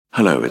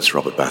Hello, it's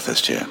Robert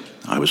Bathurst here.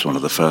 I was one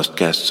of the first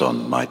guests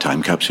on My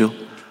Time Capsule,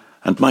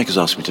 and Mike has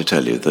asked me to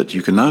tell you that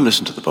you can now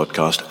listen to the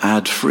podcast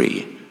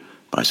ad-free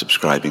by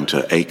subscribing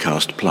to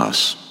Acast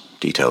Plus.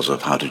 Details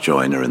of how to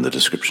join are in the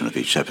description of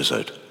each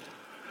episode.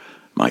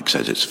 Mike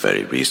says it's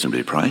very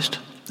reasonably priced.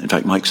 In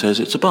fact, Mike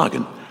says it's a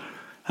bargain.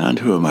 And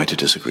who am I to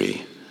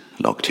disagree?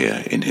 Locked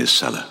here in his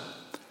cellar.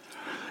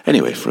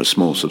 Anyway, for a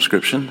small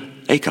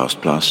subscription, Acast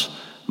Plus,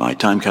 My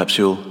Time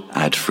Capsule,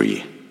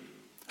 ad-free.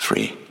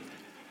 Free.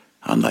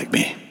 Unlike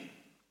me.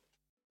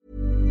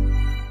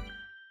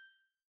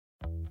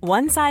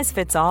 One size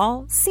fits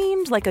all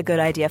seemed like a good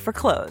idea for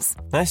clothes.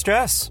 Nice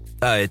dress.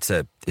 It's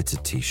a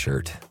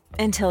t-shirt.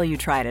 Until you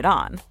tried it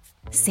on.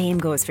 Same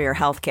goes for your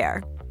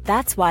healthcare.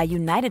 That's why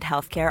United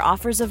Healthcare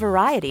offers a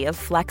variety of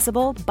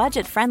flexible,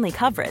 budget-friendly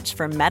coverage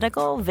for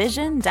medical,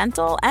 vision,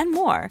 dental, and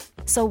more.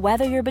 So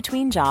whether you're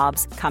between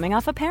jobs, coming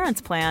off a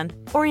parent's plan,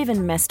 or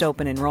even missed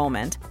open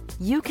enrollment,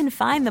 you can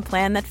find the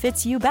plan that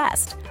fits you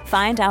best.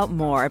 Find out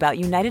more about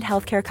United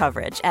Healthcare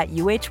coverage at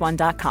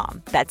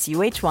uh1.com. That's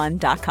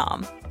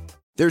uh1.com.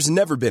 There's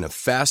never been a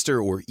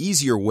faster or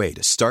easier way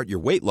to start your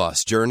weight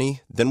loss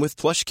journey than with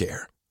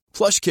PlushCare.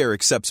 PlushCare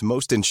accepts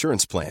most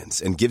insurance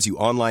plans and gives you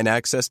online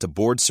access to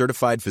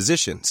board-certified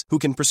physicians who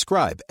can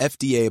prescribe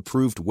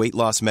FDA-approved weight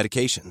loss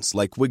medications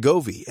like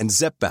Wegovy and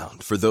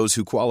Zepbound for those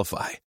who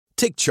qualify.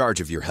 Take charge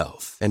of your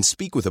health and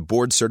speak with a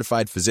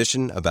board-certified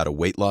physician about a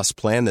weight loss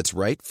plan that's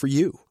right for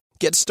you.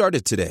 Get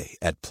started today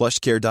at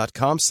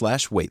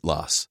plushcare.com/weight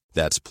loss.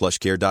 That's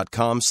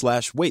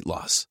plushcare.com/weight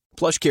loss.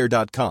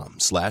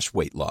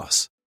 plushcare.com/weight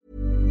loss.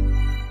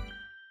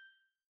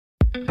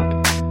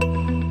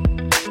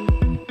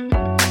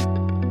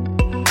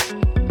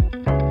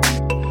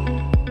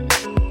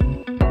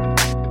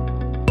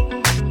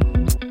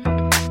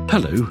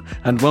 Hello,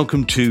 and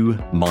welcome to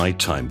My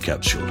Time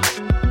Capsule.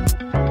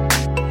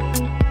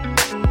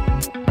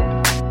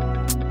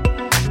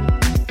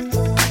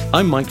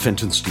 I'm Mike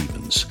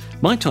Fenton-Stevens.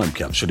 My Time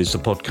Capsule is the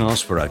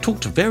podcast where I talk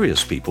to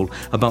various people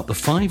about the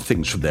 5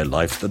 things from their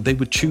life that they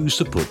would choose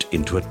to put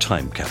into a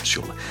time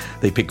capsule.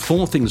 They pick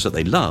 4 things that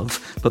they love,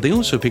 but they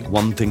also pick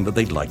 1 thing that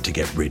they'd like to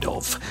get rid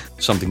of.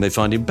 Something they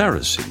find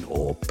embarrassing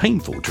or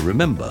painful to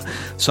remember.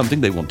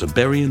 Something they want to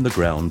bury in the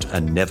ground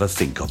and never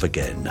think of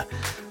again.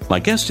 My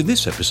guest in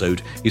this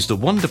episode is the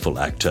wonderful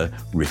actor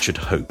Richard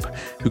Hope,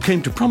 who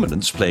came to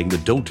prominence playing the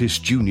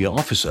doltish junior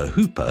officer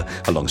Hooper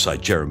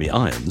alongside Jeremy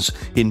Irons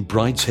in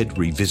Brideshead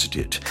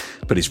Revisited,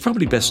 but is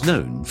probably best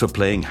known for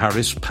playing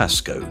Harris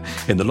Pascoe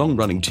in the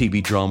long-running TV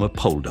drama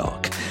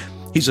Poldark.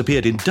 He's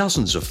appeared in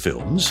dozens of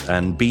films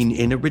and been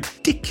in a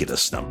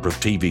ridiculous number of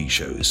TV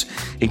shows,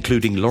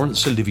 including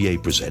Laurence Olivier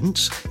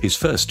Presents, his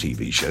first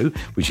TV show,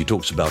 which he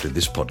talks about in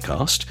this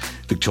podcast,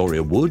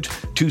 Victoria Wood,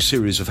 2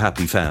 series of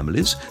Happy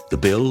Families, The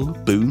Bill,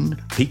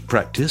 Boone, Peak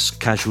Practice,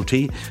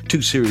 Casualty,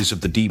 2 series of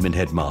The Demon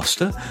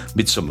Headmaster,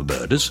 Midsummer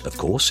Murders, of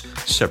course,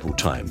 several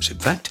times in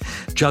fact,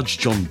 Judge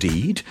John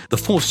Deed, The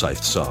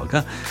Forsyth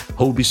Saga,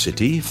 Holby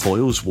City,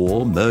 Foyle's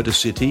War, Murder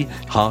City,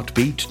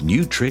 Heartbeat,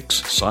 New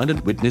Tricks,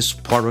 Silent Witness,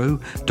 Poirot,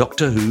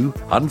 Doctor Who,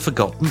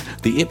 Unforgotten,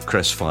 The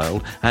Ipcress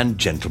File, and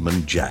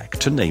Gentleman Jack,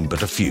 to name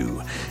but a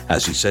few.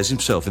 As he says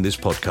himself in this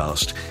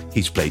podcast,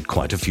 he's played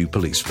quite a few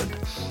policemen.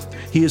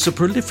 He is a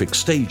prolific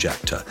stage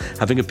actor,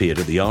 having appeared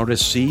at the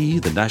RSC,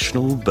 the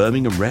National,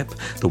 Birmingham Rep,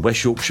 the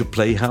West Yorkshire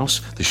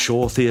Playhouse, the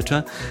Shaw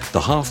Theatre,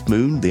 the Half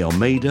Moon, the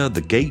Almeida,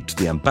 the Gate,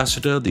 the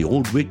Ambassador, the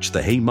Aldwych,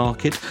 the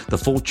Haymarket, the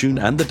Fortune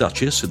and the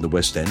Duchess in the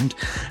West End,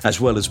 as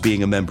well as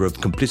being a member of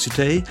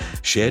Complicité,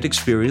 Shared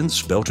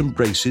Experience, Belt and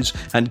Braces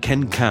and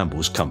Ken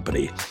Campbell's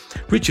company.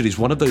 Richard is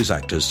one of those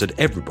actors that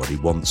everybody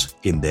wants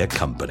in their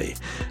company.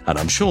 And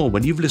I'm sure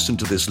when you've listened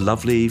to this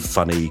lovely,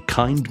 funny,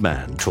 kind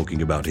man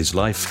talking about his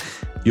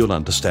life, you'll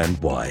understand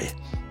why.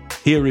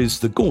 Here is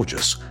the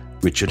gorgeous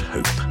Richard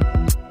Hope.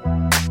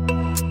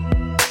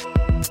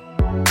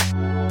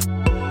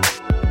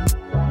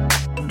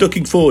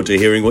 Looking forward to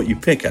hearing what you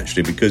pick,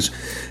 actually, because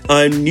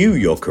I knew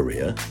your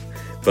career,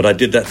 but I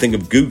did that thing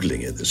of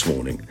Googling it this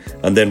morning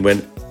and then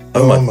went,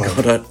 oh my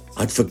God,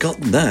 I'd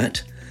forgotten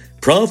that.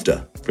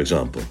 Pravda, for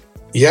example.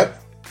 Yep.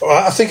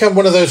 I think I'm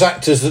one of those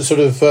actors that sort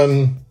of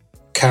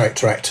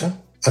character actor,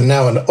 and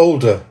now an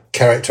older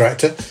character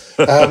actor.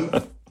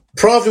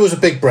 Pravda was a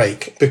big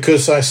break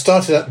because I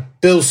started at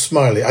Bill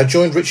Smiley. I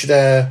joined Richard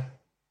Eyre,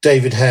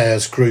 David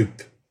Hare's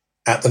group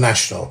at the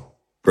National.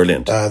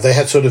 Brilliant. They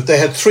had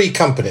 3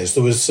 companies.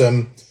 There was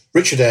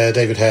Richard Eyre,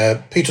 David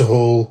Hare, Peter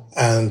Hall,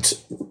 and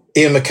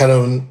Ian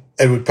McKellen,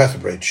 Edward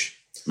Petherbridge.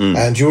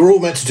 And you were all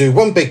meant to do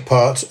 1 big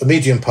part, a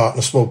medium part,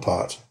 and a small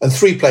part, and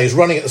 3 plays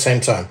running at the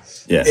same time.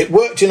 Yeah. It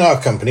worked in our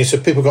company, so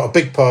people got a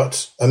big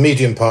part, a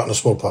medium part, and a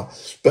small part.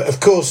 But of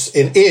course,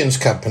 in Ian's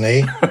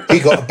company, he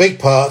got a big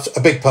part, and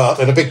a big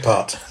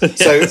part.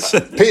 Yes.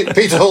 So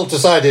Peter Hall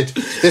decided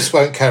this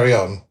won't carry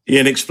on.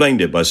 Ian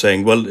explained it by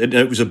saying, well,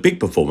 it was a big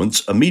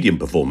performance, a medium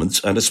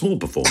performance, and a small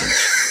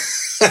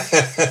performance.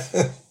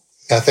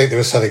 I think there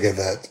was something in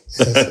that.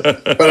 Yes.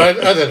 But I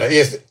don't know.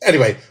 Yes.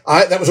 Anyway,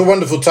 that was a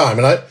wonderful time.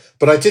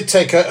 But I did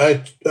take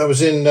I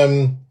was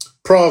in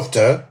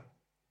Pravda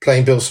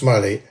playing Bill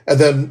Smiley, and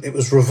then it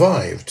was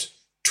revived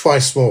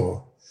twice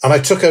more. And I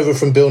took over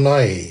from Bill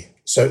Nighy.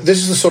 So this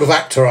is the sort of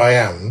actor I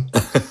am.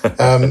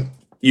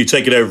 You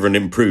take it over and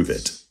improve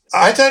it.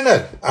 I don't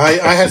know.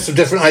 I had some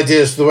different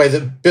ideas for the way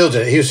that Bill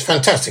did it. He was a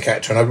fantastic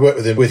actor, and I'd worked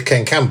with him with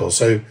Ken Campbell.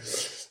 So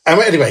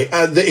anyway,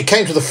 it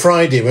came to the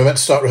Friday, and we went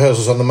to start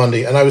rehearsals on the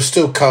Monday, and I was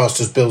still cast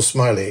as Bill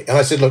Smiley. And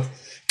I said, look,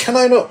 can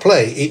I not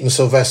play Eton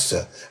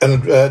Sylvester?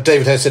 And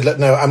David Hare said, look,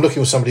 no, I'm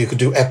looking for somebody who could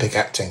do epic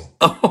acting.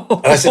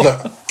 And I said,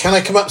 look, can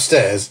I come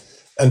upstairs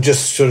and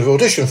just sort of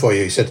audition for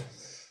you? He said,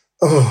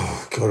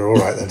 oh, God, all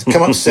right then.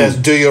 Come upstairs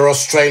and do your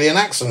Australian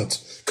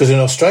accent, because you're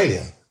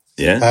Australian.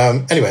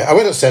 Yeah. Anyway, I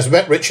went upstairs,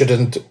 met Richard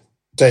and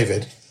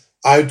David.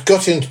 I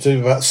got into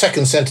about the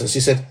second sentence. He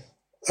said,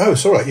 oh,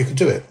 it's all right, you can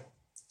do it.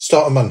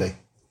 Start on Monday.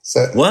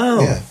 So,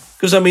 wow. Yeah.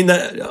 Because, I mean,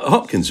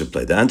 Hopkins have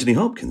played that. Anthony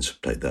Hopkins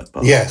have played that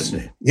part, yes.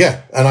 didn't he?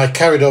 Yeah, and I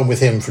carried on with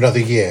him for another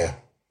year,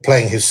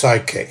 playing his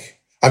sidekick.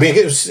 I mean,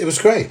 it was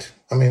great.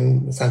 I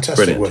mean, fantastic.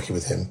 Brilliant. Working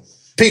with him.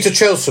 Peter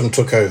Chelsom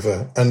took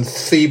over, and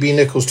Phoebe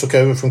Nichols took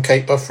over from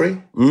Kate Buffrey.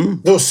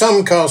 There were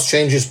some cast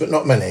changes, but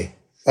not many.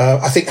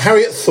 I think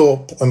Harriet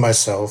Thorpe and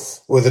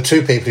myself were the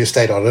two people who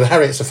stayed on, and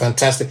Harriet's a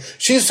fantastic...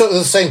 She's sort of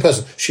the same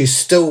person. She's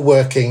still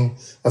working,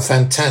 a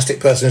fantastic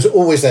person who's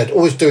always there,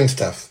 always doing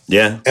stuff.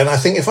 Yeah. And I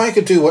think if I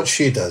could do what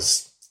she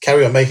does,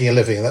 carry on making a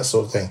living and that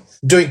sort of thing,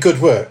 doing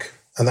good work,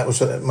 and that was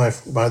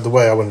the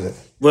way I wanted it.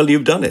 Well,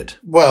 you've done it.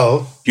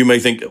 Well... You may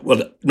think,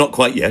 well, not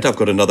quite yet. I've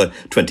got another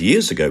 20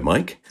 years to go,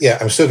 Mike. Yeah,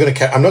 I'm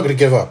not going to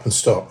give up and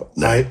stop.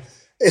 No.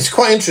 It's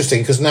quite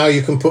interesting because now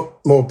you can put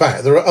more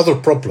back. There are other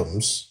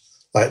problems,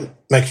 like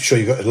making sure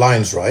you've got your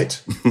lines right,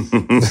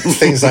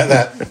 things like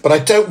that. But I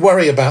don't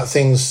worry about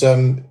things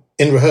in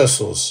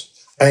rehearsals.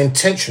 I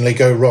intentionally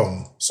go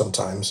wrong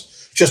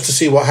sometimes just to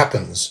see what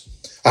happens.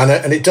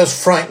 And it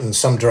does frighten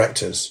some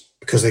directors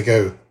because they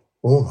go,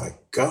 oh, my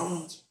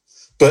God.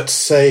 But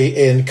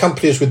say in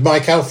Companies with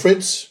Mike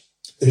Alfreds,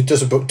 who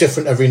does a book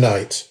different every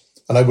night,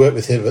 and I work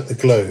with him at the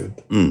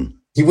Globe,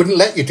 he wouldn't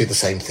let you do the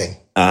same thing.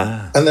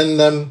 And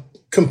then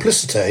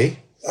Complicité,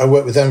 I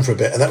worked with them for a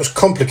bit, and that was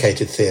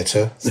complicated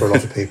theatre for a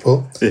lot of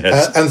people.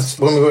 Yes.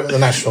 And when we were at the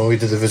National, we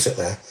did the visit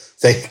there,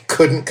 they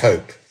couldn't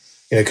cope,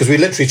 because we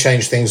literally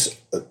changed things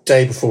a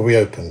day before we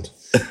opened.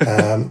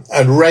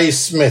 And Ray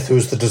Smith, who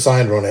was the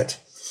designer on it,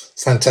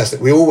 fantastic.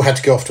 We all had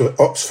to go off to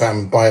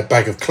Oxfam, buy a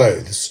bag of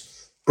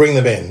clothes, bring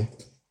them in,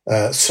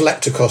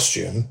 select a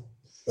costume.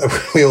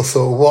 We all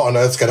thought, what on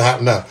earth's going to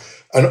happen now?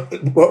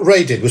 And what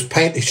Ray did was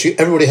paint,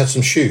 everybody had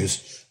some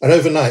shoes, and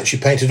overnight she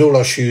painted all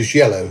our shoes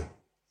yellow.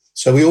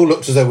 So we all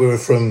looked as though we were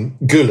from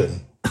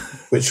Gulen,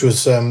 which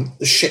was a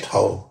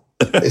shithole.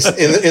 It's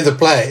in the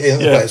play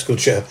it's called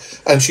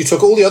Shithole. And she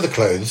took all the other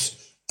clothes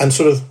and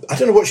sort of, I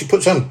don't know what she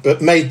puts on,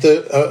 but made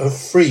a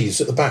frieze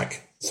at the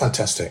back.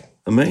 Fantastic.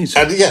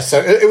 Amazing. And yes, so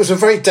it was a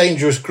very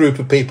dangerous group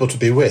of people to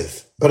be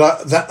with. But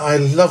I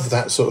love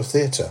that sort of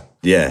theatre.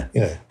 Yeah.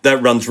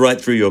 That runs right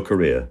through your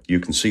career. You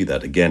can see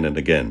that again and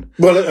again.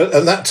 Well,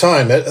 at that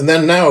time, and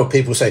then now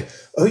people say,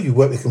 oh, you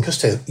work with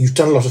Complicité, you've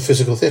done a lot of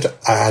physical theatre.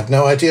 I had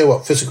no idea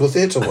what physical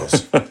theatre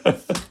was.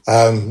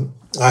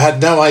 I had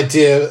no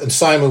idea, and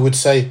Simon would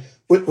say,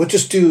 we'll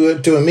just do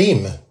a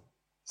mime.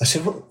 I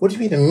said, what do you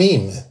mean a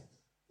mime?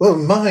 Well,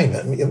 mime.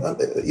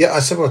 Yeah, I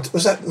said, what,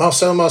 was that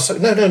Marcel?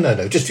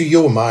 No, just do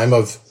your mime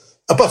of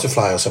a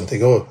butterfly or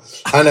something. Or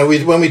I know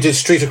when we did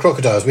Street of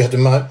Crocodiles, we had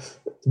to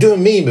do a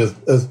meme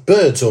of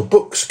birds or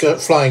books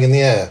flying in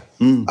the air.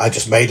 I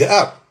just made it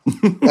up.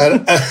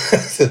 and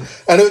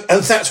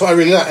that's what I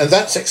really like. And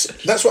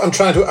that's what I'm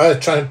trying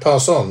to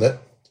pass on, that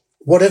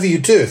whatever you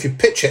do, if you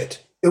pitch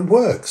it, it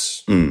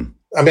works. I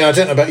mean, I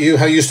don't know about you,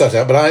 how you started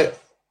out, but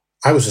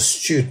I was a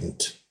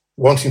student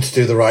wanting to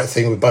do the right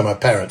thing by my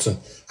parents, and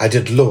I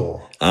did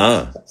law.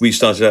 We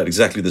started out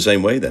exactly the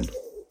same way then.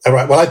 All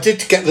right. Well, I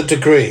did get the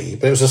degree,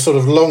 but it was a sort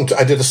of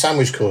I did a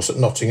sandwich course at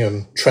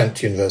Nottingham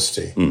Trent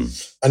University,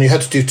 and you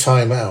had to do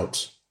time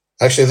out.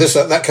 Actually,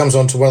 that comes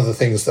on to one of the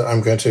things that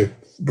I'm going to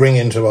bring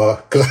into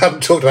because I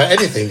haven't talked about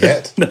anything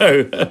yet.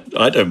 No,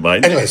 I don't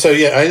mind. Anyway, so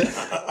yeah,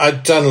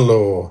 I'd done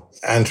law,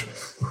 and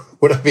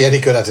would I be any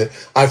good at it?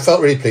 I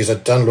felt really pleased.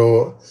 I'd done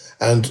law,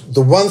 and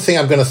the one thing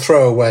I'm going to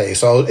throw away,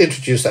 so I'll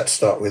introduce that to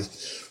start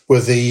with,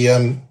 were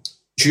the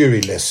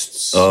jury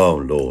lists. Oh,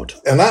 Lord.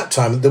 And that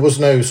time, there was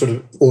no sort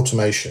of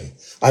automation.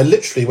 I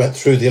literally went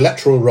through the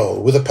electoral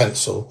roll with a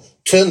pencil,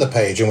 turned the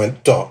page and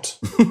went dot.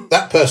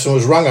 That person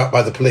was rung up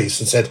by the police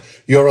and said,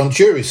 you're on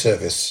jury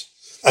service.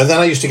 And then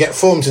I used to get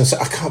forms and say,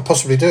 I can't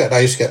possibly do it. I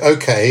used to go,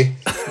 okay.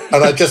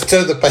 And I just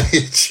turned the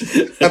page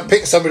and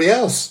picked somebody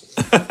else.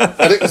 And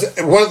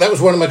that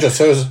was one of my jobs.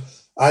 So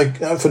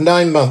for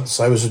 9 months,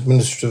 I was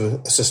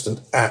administrative assistant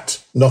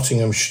at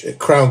Nottingham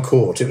Crown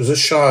Court. It was a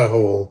shire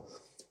hall,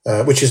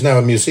 which is now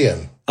a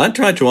museum. I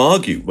tried to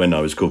argue when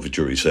I was called for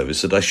jury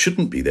service that I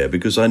shouldn't be there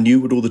because I knew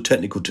what all the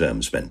technical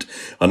terms meant,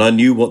 and I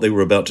knew what they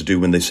were about to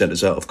do when they sent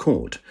us out of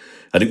court.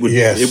 And it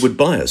would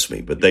bias me,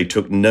 but they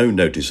took no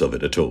notice of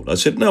it at all. I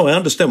said, no, I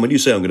understand when you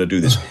say I'm going to do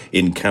this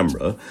in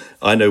camera,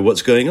 I know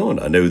what's going on.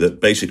 I know that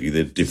basically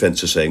the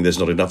defence are saying there's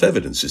not enough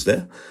evidence, is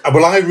there?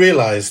 Well, I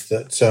realised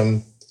that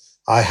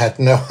I had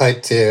no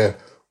idea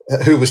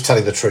who was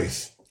telling the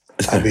truth.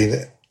 I mean,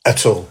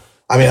 at all.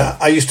 I mean,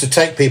 I used to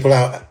take people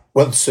out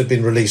once they'd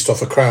been released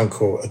off a Crown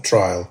Court at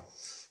trial.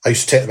 I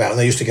used to take them out and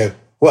they used to go,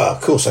 well,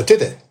 of course I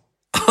did it.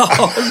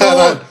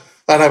 Oh,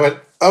 and I went,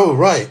 oh,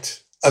 right.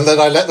 And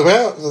then I let them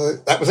out.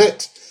 That was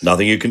it.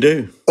 Nothing you can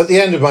do. At the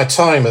end of my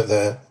time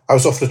I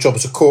was offered a job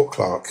as a court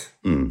clerk.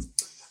 Who's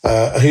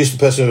the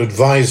person who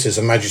advises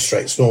the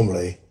magistrates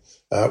normally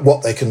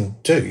what they can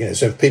do. You know,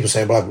 so if people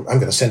say, well, I'm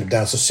going to send them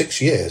down for 6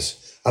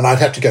 years. And I'd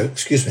have to go,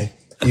 excuse me,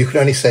 you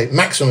can only say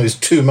maximum is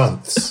 2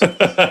 months.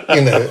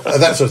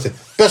 That sort of thing.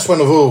 Best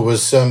one of all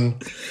was, I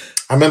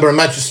remember a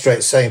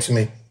magistrate saying to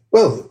me,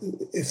 well,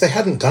 if they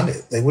hadn't done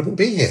it, they wouldn't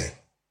be here.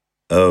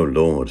 Oh,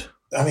 Lord.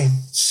 I mean,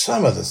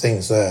 some of the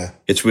things there.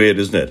 It's weird,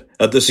 isn't it?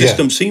 The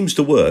system seems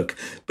to work,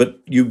 but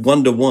you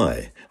wonder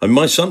why. I mean,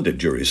 my son did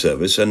jury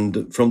service,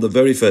 and from the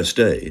very first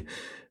day,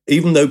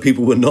 even though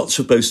people were not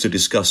supposed to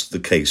discuss the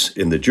case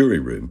in the jury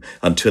room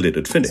until it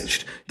had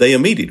finished, they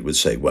immediately would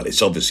say, well,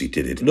 it's obviously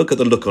did it. Look at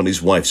the look on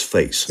his wife's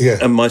face. Yeah.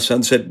 And my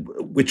son said,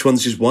 which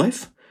one's his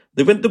wife?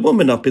 They went, the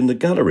woman up in the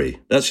gallery.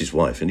 That's his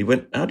wife. And he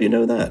went, how do you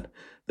know that?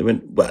 They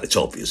went, well, it's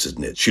obvious,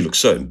 isn't it? She looks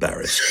so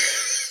embarrassed.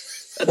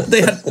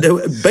 They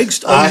were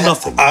based on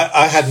nothing.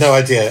 I had no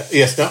idea.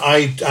 Yes, no,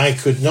 I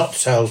could not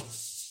tell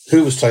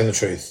who was telling the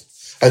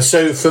truth. And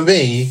so for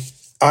me,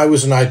 I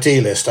was an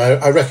idealist.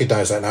 I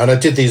recognise that now. And I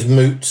did these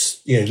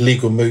moots,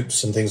 legal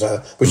moots and things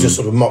like that, which are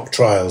sort of mock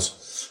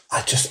trials.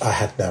 I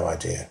had no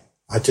idea.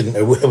 I didn't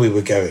know where we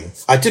were going.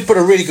 I did put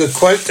a really good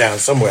quote down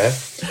somewhere,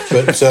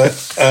 but...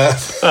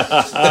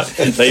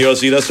 There you are,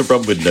 see, that's the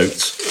problem with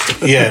notes.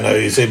 Yeah, no,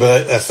 you see,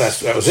 but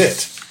that was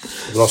it.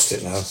 I've lost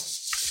it now.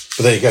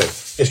 But there you go.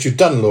 If you've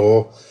done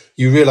law,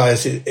 you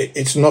realise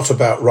it's not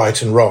about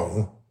right and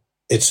wrong.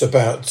 It's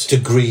about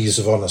degrees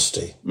of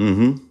honesty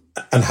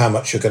and how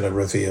much you're going to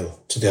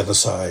reveal to the other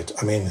side.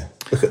 I mean,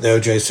 look at the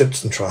O.J.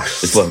 Simpson trial.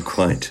 Well,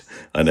 quite.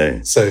 I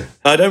know. So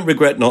I don't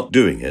regret not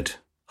doing it.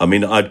 I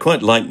mean, I'd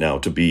quite like now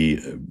to be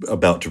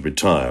about to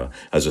retire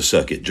as a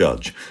circuit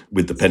judge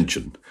with the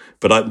pension.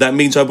 But that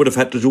means I would have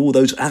had to do all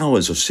those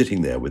hours of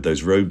sitting there with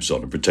those robes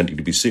on and pretending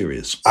to be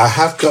serious. I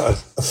have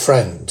got a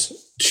friend.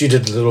 She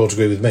did the law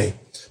degree with me.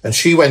 And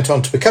she went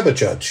on to become a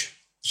judge.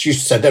 She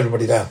used to send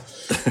everybody down.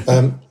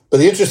 But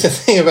the interesting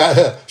thing about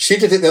her, she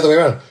did it the other way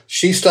around.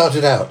 She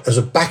started out as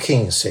a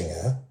backing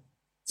singer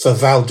for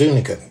Val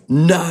Doonican.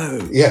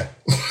 No. Yeah.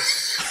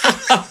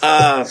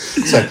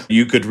 So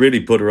you could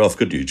really put her off,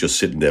 could you? Just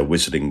sitting there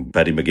whistling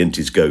Paddy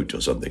McGinty's Goat or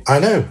something. I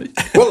know.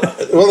 Well,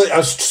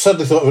 I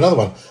suddenly thought of another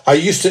one.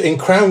 In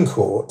Crown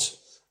Court,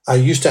 I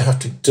used to have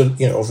to,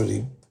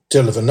 obviously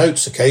deliver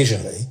notes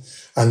occasionally.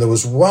 And there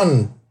was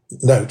one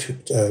judge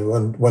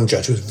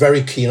who was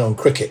very keen on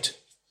cricket.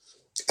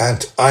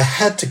 And I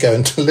had to go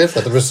and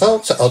deliver the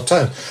results at odd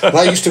times. And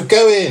I used to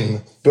go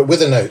in, but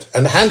with a note,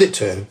 and hand it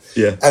to him.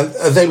 Yeah. And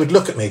they would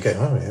look at me going,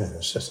 oh, yeah,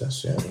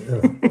 yes, yeah.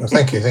 Oh,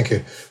 thank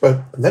you.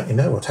 Well, let me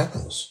know what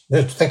happens.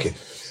 No, thank you.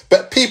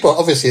 But people,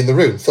 obviously, in the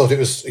room thought it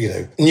was,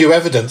 new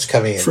evidence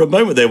coming in. For a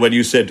moment there, when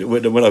you said,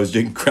 when I was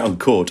doing Crown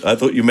Court, I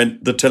thought you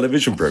meant the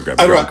television programme,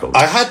 Crown Court.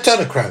 I had done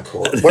a Crown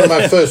Court. One of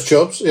my first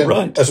jobs,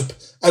 right.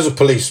 As a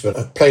policeman.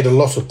 I've played a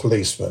lot of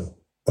policemen.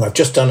 And I've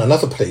just done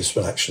another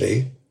policeman,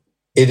 actually,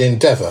 in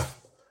Endeavour.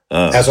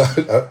 Am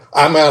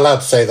I allowed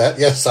to say that?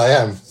 Yes, I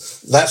am.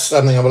 That's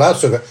something I'm allowed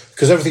to talk about,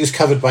 because everything is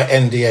covered by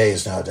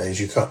NDAs nowadays.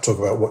 You can't talk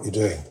about what you're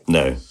doing.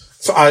 No.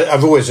 So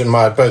I've always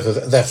admired both of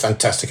them. They're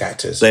fantastic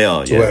actors. They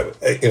are, Work,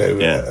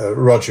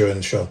 Roger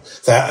and Sean.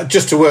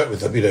 Just to work with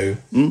them,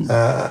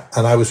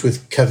 and I was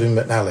with Kevin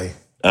McNally.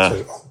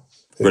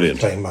 Brilliant.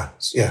 Playing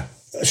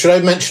Should I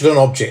mention an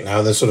object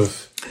now? The sort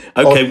of...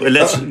 Okay,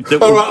 let's...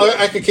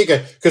 I can keep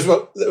going. Because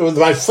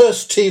my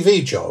first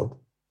TV job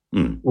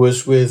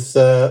was with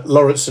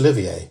Laurence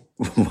Olivier.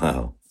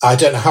 Wow. I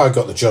don't know how I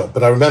got the job,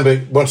 but I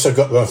remember once I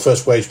got my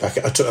first wage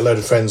packet, I took a load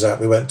of friends out.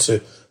 We went to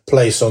a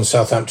place on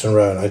Southampton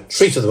Row, and I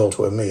treated them all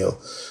to a meal.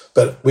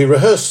 But we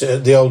rehearsed it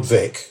at the Old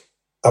Vic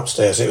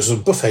upstairs. It was a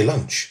buffet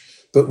lunch,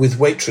 but with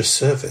waitress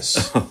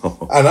service.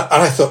 And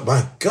I thought,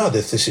 my God,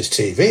 if this is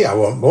TV, I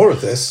want more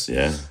of this.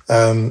 Yeah.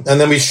 And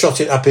then we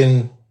shot it up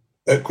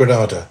at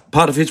Granada.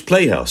 Part of his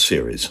Playhouse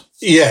series.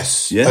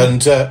 Yes. Yeah.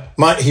 And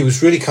he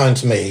was really kind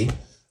to me.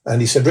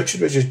 And he said,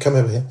 Richard, come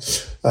over here.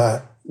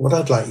 What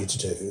I'd like you to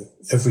do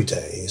every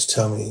day is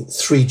tell me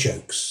 3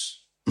 jokes.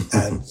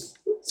 And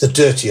the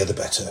dirtier, the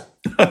better.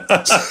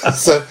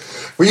 So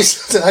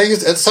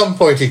at some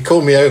point, he'd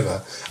call me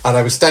over and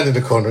I would stand in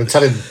the corner and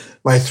tell him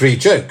my 3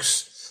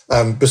 jokes.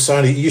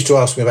 Besides, he used to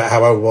ask me about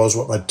how I was,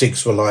 what my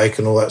digs were like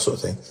and all that sort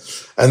of thing.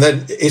 And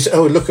then he said,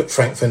 oh, look at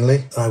Frank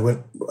Finlay. And I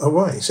went, oh,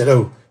 why? He said,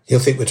 oh, he'll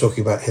think we're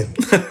talking about him.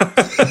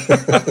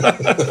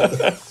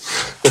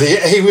 But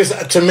But he was,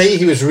 to me,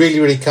 he was really,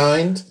 really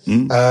kind.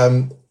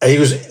 He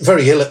was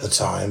very ill at the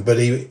time, but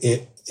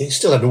he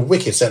still had a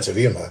wicked sense of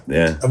humour.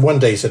 Yeah. And one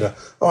day he said,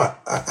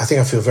 I think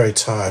I feel very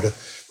tired.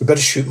 We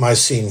better shoot my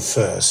scene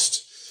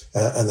first,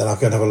 and then I'll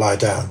go and have a lie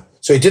down.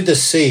 So he did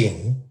this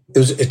scene. It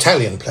was an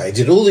Italian play. He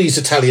did all these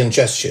Italian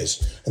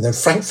gestures. And then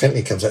Frank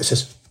Fentley comes out and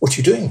says, what are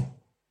you doing?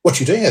 What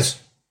are you doing?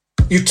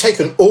 You've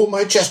taken all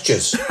my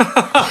gestures. What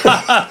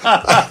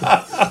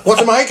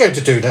am I going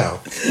to do now?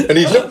 And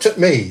he looked at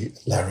me,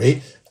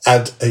 Larry,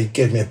 and he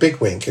gave me a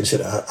big wink and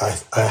said,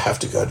 I have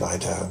to go and lie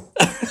down.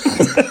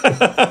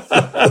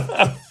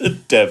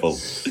 Devil.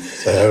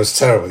 So it was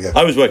terrible, yeah.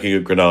 I was working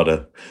at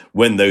Granada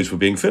when those were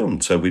being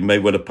filmed, so we may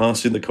well have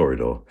passed in the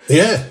corridor.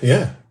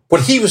 Yeah.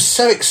 Well, he was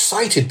so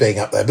excited being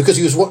up there because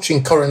he was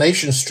watching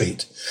Coronation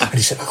Street. And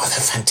he said, they're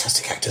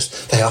fantastic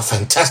actors. They are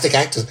fantastic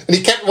actors. And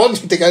he kept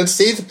wanting to go and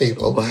see the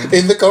people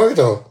in the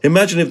corridor.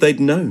 Imagine if they'd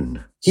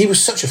known. He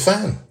was such a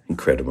fan.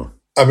 Incredible.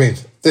 I mean,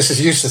 this is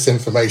useless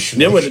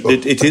information. Yeah, well,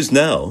 it is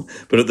now.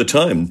 But at the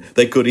time,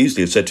 they could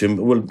easily have said to him,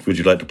 well, would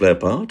you like to play a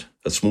part?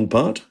 A small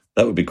part?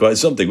 That would be quite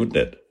something, wouldn't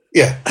it?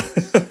 Yeah.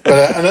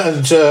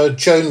 and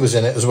Joan was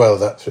in it as well,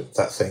 that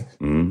thing.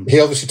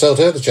 He obviously told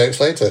her the jokes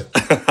later.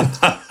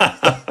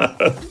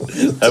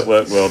 That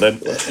worked well then.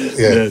 Yeah.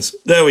 Yes.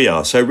 There we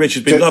are. So, Rich,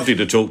 it's been lovely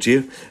to talk to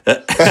you.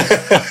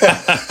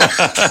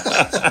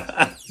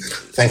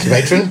 Thank you,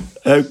 matron.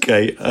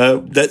 Okay,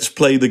 let's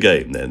play the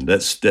game then.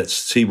 Let's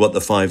see what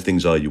the 5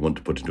 things are you want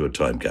to put into a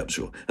time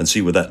capsule and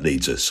see where that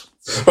leads us.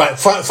 Right,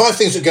 5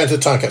 things that go into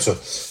the time capsule.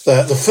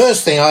 The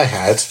first thing I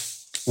had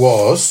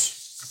was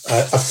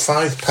a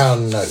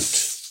 £5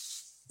 note.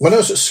 When I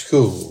was at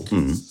school,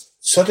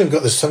 suddenly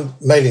got this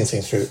mailing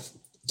thing through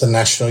the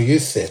National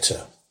Youth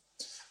Theatre.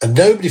 And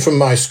nobody from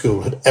my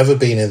school had ever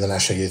been in the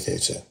National Youth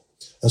Theatre.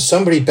 And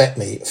somebody bet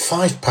me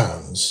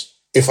 £5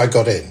 if I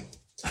got in.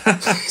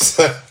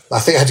 So I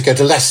think I had to go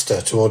to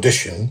Leicester to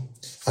audition.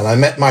 And I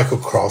met Michael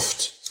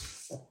Croft.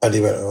 And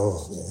he went,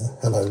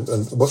 hello,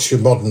 and what's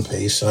your modern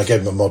piece? And I gave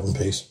him a modern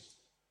piece.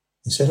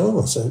 He said,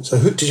 so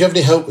who, did you have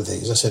any help with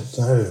these? I said,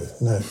 no.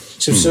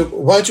 He said, so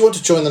why do you want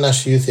to join the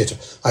National Youth Theatre?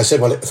 I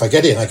said, well, if I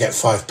get in, I get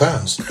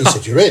 £5. He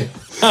said, you're in.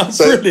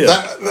 So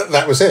brilliant.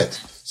 That was it.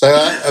 So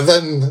and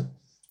then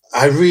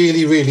I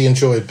really, really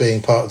enjoyed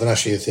being part of the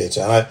National Youth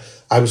Theatre. And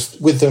I was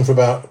with them for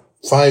about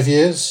 5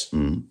 years.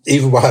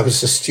 Even while I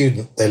was a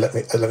student, they let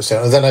me stay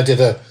on. And then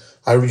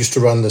I used to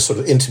run the sort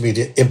of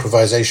intermediate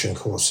improvisation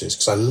courses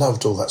because I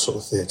loved all that sort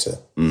of theatre.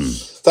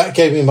 That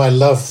gave me my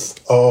love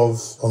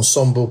of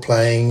ensemble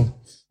playing,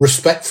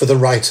 respect for the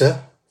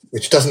writer,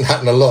 which doesn't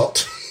happen a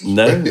lot.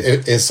 No.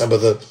 in some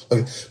of the...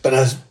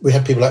 But we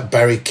had people like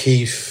Barry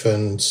Keefe,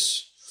 and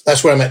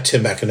that's where I met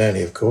Tim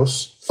McInerney, of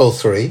course, all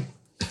 3.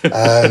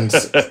 And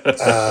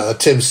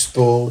Tim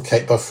Spall,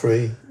 Kate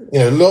Buffrey,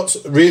 lots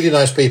of really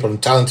nice people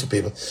and talented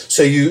people.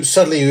 So you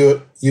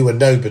were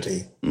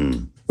nobody.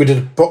 We did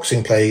a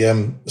boxing play,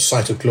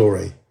 Sight of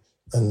Glory,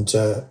 and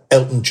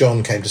Elton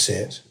John came to see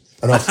it.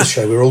 And after the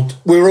show,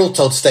 we were all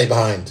told to stay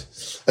behind.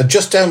 And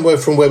just down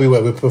from where we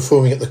were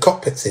performing at the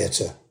Cockpit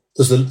Theatre.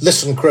 There's the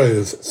Lisson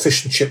Grove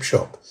fish and chip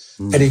shop.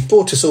 And he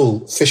bought us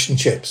all fish and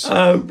chips.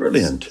 Oh,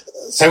 brilliant.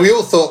 So we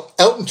all thought,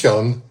 Elton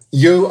John,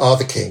 you are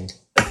the king.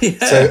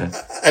 Yeah. So,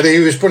 and he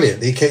was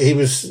brilliant. He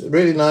was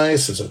really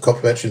nice and sort of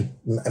complimentary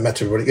and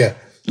met everybody. Yeah.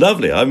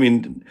 Lovely. I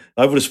mean,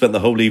 I would have spent the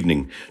whole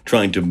evening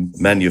trying to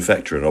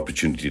manufacture an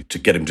opportunity to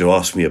get him to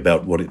ask me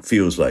about what it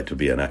feels like to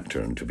be an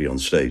actor and to be on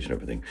stage and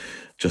everything,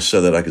 just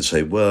so that I could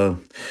say, well,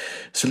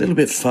 it's a little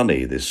bit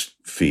funny, this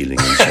feeling.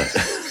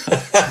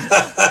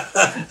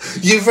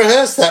 You've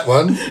rehearsed that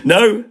one?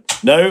 No.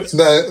 No.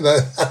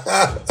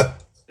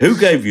 Who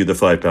gave you the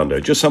 £5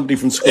 note? Just somebody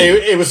from school?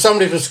 It was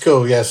somebody from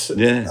school, yes.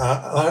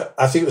 Yeah.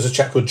 I think it was a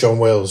chap called John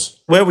Wells.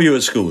 Where were you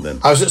at school then?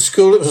 I was at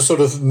school. It was a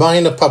sort of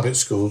minor public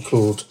school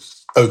called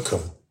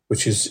Oakham,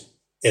 which is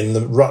in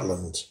the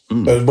Rutland.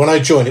 But when I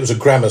joined, it was a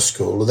grammar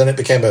school, and then it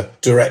became a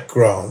direct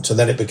grant, and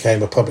then it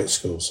became a public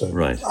school. So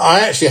right.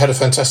 I actually had a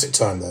fantastic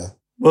time there.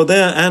 Well,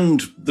 there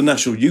and the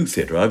National Youth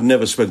Theatre, I've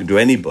never spoken to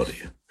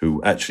anybody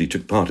who actually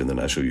took part in the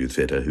National Youth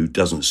Theatre who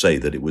doesn't say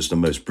that it was the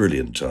most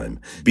brilliant time.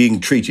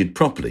 Being treated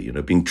properly,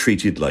 being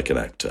treated like an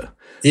actor.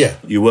 Yeah.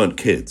 You weren't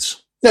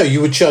kids. No,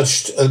 you were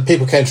judged.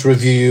 People came to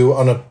review you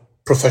on a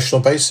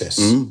professional basis.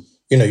 You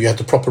had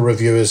the proper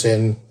reviewers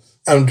in.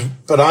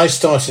 But I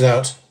started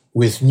out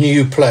with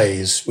new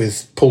plays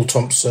with Paul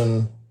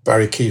Thompson,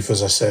 Barry Keefe,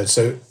 as I said.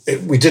 So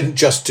we didn't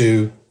just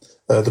do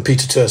the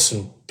Peter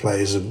Turson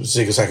plays of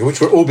Zigga Zagga, which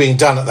were all being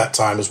done at that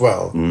time as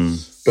well.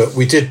 But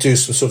we did do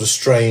some sort of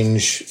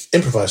strange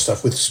improvised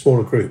stuff with a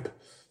smaller group.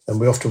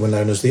 And we often were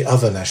known as the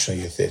other National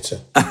Youth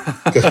Theatre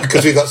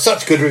because we got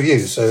such good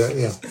reviews. So,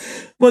 yeah.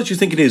 What do you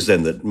think it is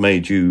then that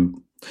made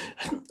you...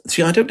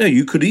 See, I don't know.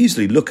 You could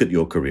easily look at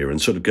your career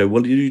and sort of go,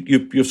 well,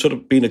 you've sort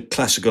of been a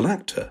classical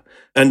actor.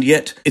 And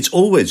yet it's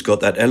always got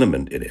that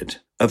element in it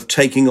of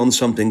taking on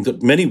something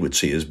that many would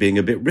see as being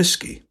a bit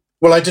risky.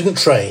 Well, I didn't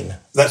train.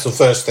 That's the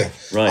first thing.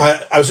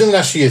 Right. I was in the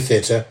National Youth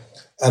Theatre,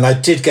 And I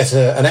did get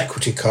an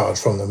equity card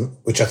from them,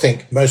 which I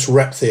think most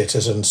rep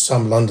theatres and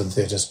some London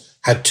theatres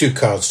had 2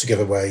 cards to give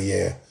away a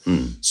year.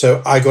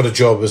 So I got a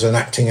job as an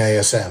acting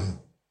ASM,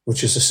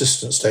 which is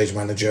assistant stage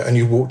manager, and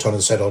you walked on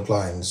and said odd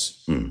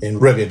lines in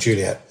Romeo and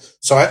Juliet.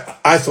 So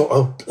I thought,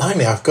 oh,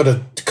 blimey, I've got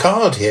a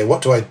card here.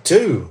 What do I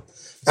do?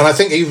 And I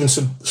think even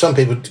some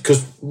people,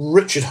 because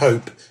Richard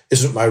Hope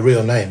isn't my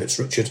real name, it's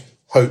Richard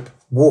Hope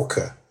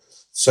Walker.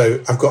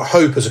 So I've got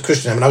Hope as a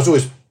Christian name, and I was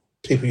always,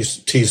 people used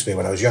to tease me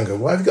when I was younger,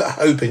 why have you got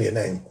Hope in your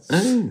name?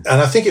 And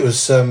I think it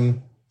was, I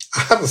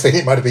have a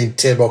feeling it might have been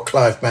Tim or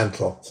Clive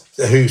Mantle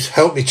who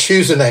helped me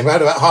choose a name. I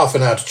had about half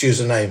an hour to choose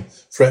a name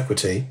for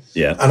Equity.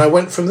 Yeah. And I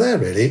went from there,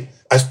 really.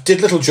 I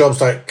did little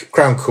jobs like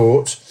Crown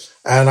Court,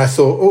 and I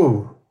thought,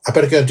 oh, I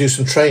better go and do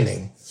some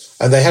training.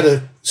 And they had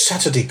a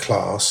Saturday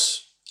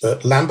class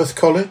at Lambeth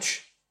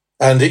College,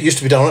 and it used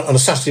to be done on a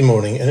Saturday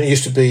morning, and it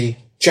used to be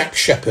Jack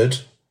Shepherd,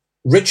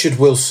 Richard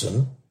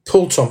Wilson,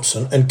 Paul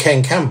Thompson, and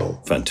Ken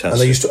Campbell. Fantastic.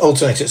 And they used to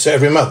alternate it, so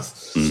every month.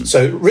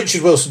 So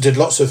Richard Wilson did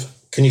lots of,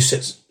 can you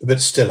sit a bit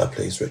stiller,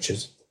 please,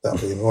 Richard?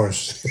 That'll be more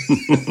interesting.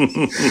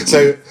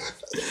 So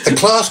the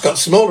class got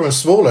smaller and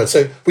smaller,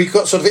 so we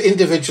got sort of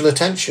individual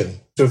attention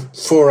for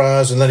 4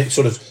 hours, and then it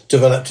sort of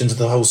developed into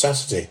the whole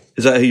Saturday.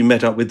 Is that how you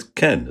met up with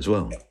Ken as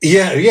well?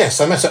 Yes,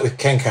 I met up with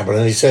Ken Campbell,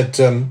 and he said,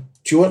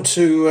 do you want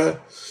to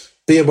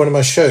be in one of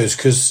my shows?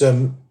 Because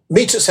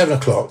meet at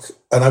 7:00,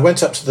 and I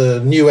went up to the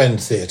New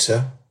End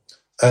Theatre,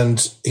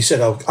 and he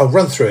said, I'll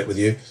run through it with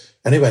you.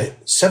 Anyway,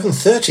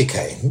 7:30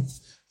 came,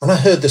 and I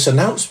heard this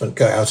announcement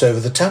go out over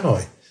the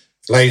tannoy.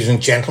 Ladies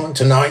and gentlemen,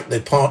 tonight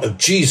the part of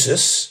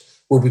Jesus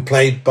will be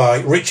played by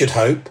Richard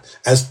Hope,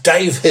 as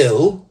Dave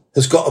Hill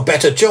has got a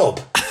better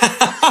job.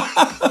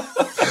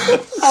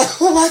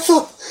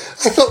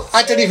 I thought,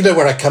 I don't even know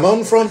where I come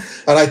on from.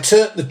 And I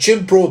turned, the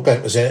Jim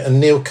Broadbent was in it and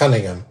Neil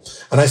Cunningham.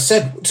 And I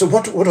said, so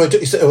what do I do?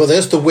 He said, well,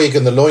 there's the wig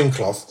and the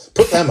loincloth.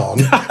 Put them on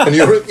and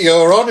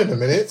you're on in a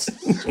minute.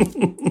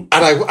 And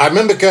I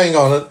remember going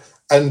on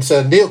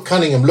and Neil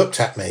Cunningham looked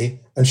at me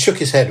and shook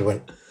his head and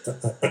went,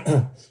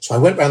 So I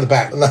went round the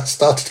back and I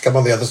started to come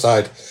on the other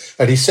side.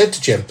 And he said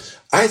to Jim,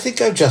 I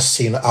think I've just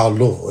seen our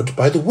Lord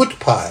by the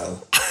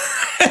woodpile.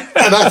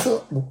 And I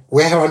thought,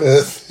 where on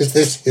earth is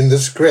this in the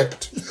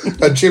script?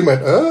 And Jim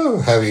went,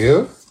 oh, have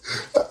you?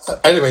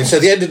 Anyway, so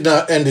the end of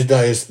the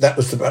day is that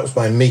was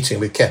my meeting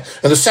with Ken.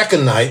 And the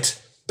second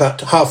night,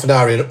 about half an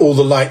hour in, all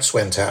the lights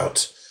went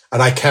out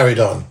and I carried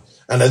on.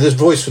 And this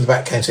voice from the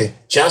back came saying,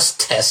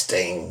 just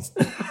testing.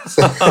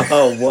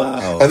 Oh,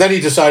 wow. And then he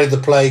decided the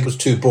play was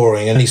too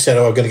boring. And he said,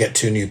 I'm going to get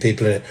 2 new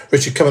people in it.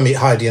 Richard, come and meet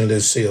Heidi and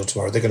Lucille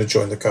tomorrow. They're going to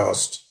join the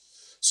cast.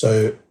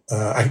 So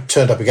I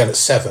turned up again at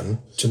 7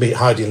 to meet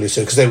Heidi and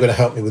Lucille because they were going to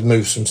help me with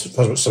move some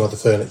of the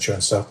furniture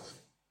and stuff.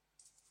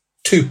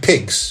 2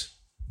 pigs.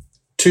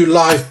 2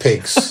 live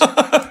pigs.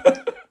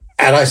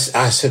 And I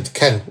said,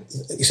 Ken,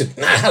 he said,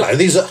 hello,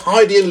 these are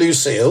Heidi and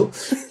Lucille.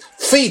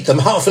 Feed them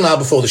half an hour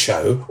before the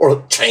show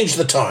or change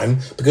the time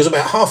because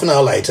about half an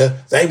hour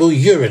later, they will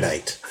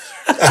urinate.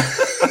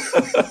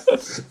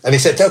 And he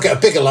said, they'll get a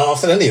bigger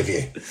laugh than any of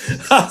you.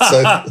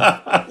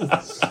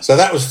 So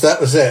that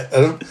was it.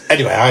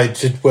 Anyway, I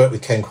did work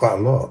with Ken quite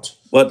a lot.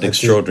 What an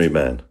extraordinary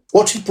man.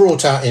 What he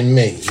brought out in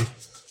me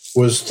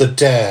was the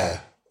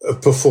dare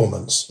of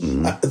performance.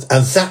 And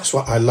that's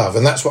what I love.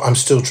 And that's what I'm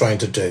still trying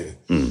to do.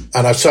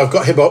 And so I've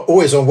got him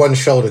always on one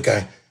shoulder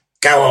going,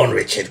 go on,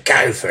 Richard,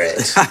 go for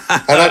it.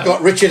 And I've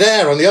got Richard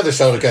Eyre on the other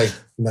shoulder going,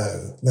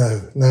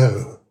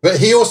 no. But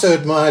he also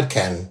admired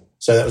Ken.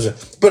 So that was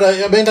it. But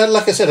I mean,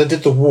 like I said, I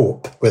did The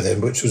Warp with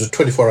him, which was a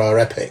 24-hour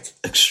epic.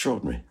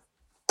 Extraordinary.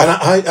 And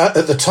I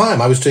at the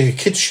time, I was doing a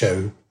kids'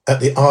 show at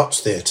the Arts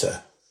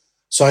Theatre.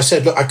 So I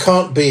said, look, I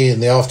can't be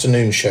in the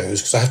afternoon shows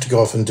because I have to go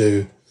off and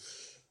do...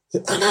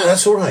 Oh, no,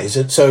 that's all right. He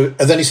said,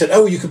 and then he said,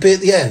 oh, you could be at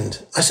the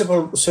end. I said,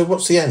 well, so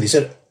what's the end? He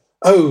said,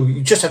 oh,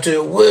 you just have to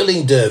do a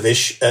whirling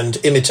dervish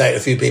and imitate a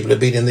few people who've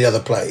been in the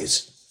other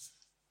plays.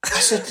 I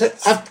said,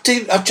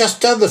 I've just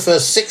done the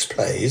first 6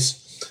 plays.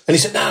 And he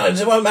said, no,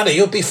 it won't matter.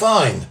 You'll be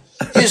fine.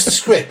 Here's the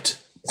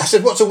script. I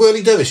said, what's a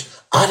whirling dervish?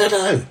 I don't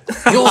know.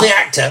 You're the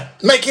actor.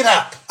 Make it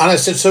up. And I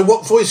said, so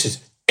what voices?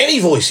 Any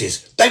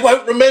voices. They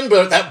won't remember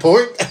at that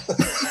point.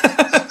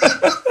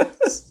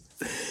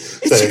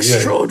 It's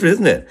extraordinary,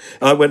 isn't it?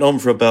 I went on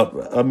for about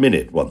a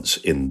minute once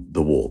in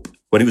The Warp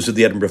when he was at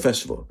the Edinburgh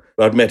Festival.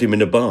 I'd met him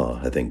in a bar,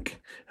 I think.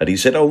 And he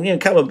said, oh, yeah,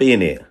 come and be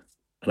in it.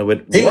 And I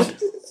went, what?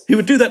 He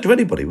would do that to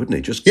anybody, wouldn't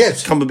he? Just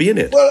come and be in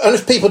it. Well, and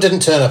if people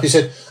didn't turn up, he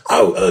said,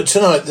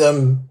 tonight,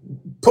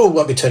 Paul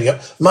won't be turning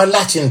up. My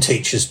Latin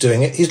teacher's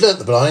doing it. He's learnt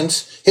the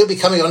lines. He'll be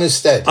coming on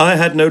instead. I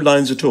had no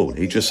lines at all.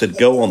 He just said,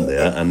 go on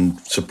there and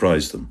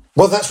surprise them.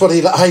 Well, that's what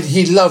he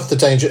loved the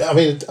danger. I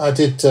mean, I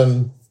did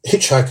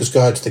Hitchhiker's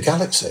Guide to the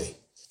Galaxy.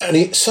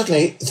 And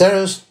suddenly,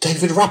 there's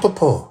David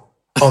Rappaport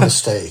on the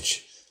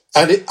stage.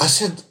 And I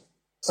said,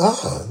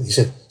 he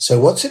said, so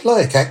what's it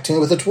like acting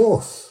with a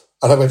dwarf?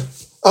 And I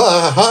went,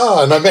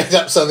 and I made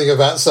up something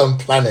about some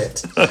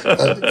planet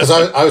because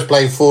I was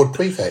playing Ford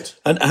Prefect.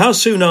 And how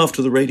soon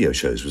after the radio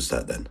shows was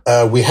that then?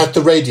 We had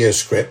the radio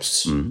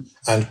scripts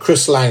and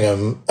Chris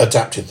Langham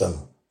adapted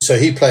them. So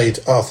he played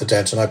Arthur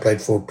Dent and I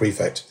played Ford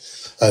Prefect.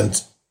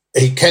 And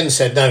Ken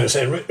said,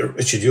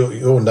 Richard,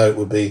 your note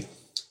would be,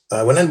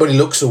 when anybody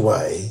looks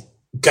away,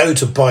 go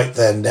to bite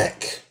their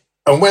neck.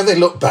 And when they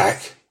look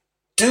back,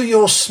 do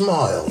your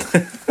smile.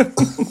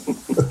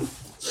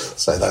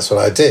 So that's what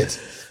I did.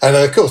 And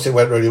of course it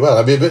went really well.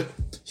 I mean, but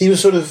he was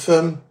sort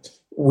of,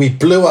 we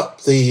blew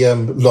up the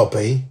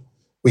lobby.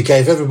 We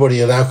gave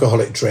everybody an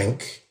alcoholic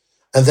drink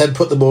and then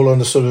put them all on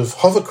a sort of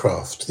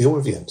hovercraft, the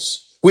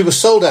audience. We were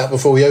sold out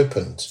before we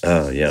opened.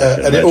 Oh, yeah.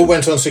 And it all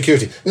went on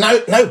security.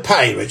 No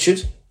pay,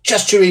 Richard.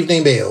 Just your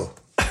evening meal.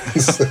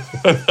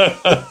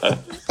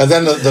 And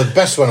then the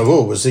best one of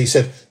all was he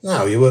said,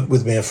 now you worked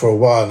with me for a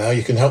while now,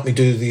 you can help me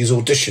do these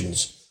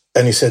auditions.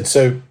 And he said,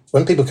 so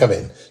when people come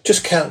in,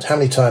 just count how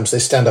many times they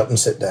stand up and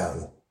sit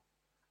down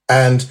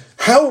and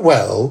how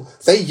well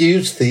they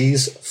use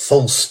these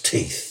false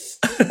teeth.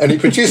 And he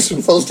produced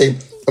some false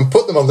teeth and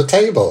put them on the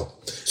table.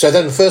 So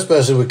then the first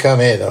person would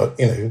come in, or,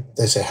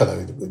 they say, hello,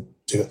 we'd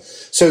do it.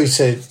 So he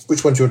said,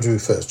 which one do you want to do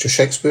first, your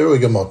Shakespeare or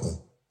your modern?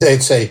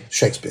 They'd say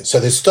Shakespeare. So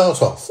they'd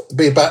start off,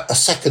 be about a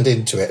second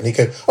into it, and he'd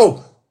go,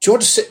 oh, do you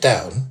want to sit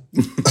down?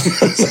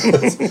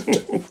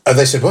 And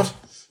they said, what?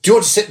 Do you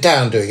want to sit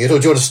down doing it, or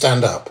do you want to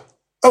stand up?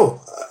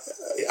 Oh,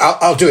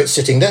 I'll do it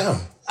sitting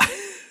down.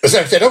 So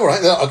I said, all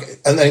right.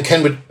 And then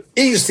Ken would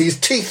ease these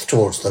teeth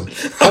towards them.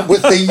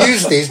 They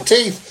used these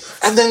teeth.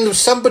 And then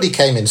somebody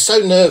came in, so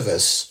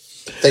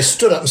nervous, they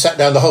stood up and sat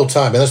down the whole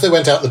time. And as they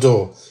went out the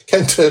door,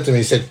 Ken turned to me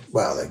and said,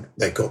 well,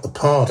 they got the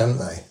part, haven't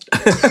they?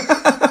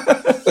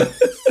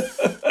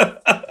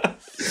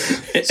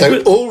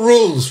 So all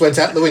rules went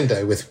out the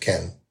window with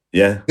Ken.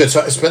 Yeah.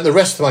 So I spent the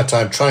rest of my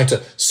time trying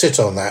to sit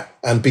on that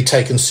and be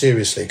taken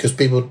seriously because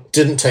people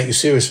didn't take you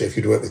seriously if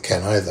you'd worked with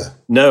Ken either.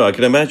 No, I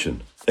can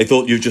imagine. They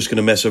thought you were just going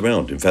to mess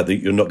around. In fact, that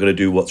you're not going to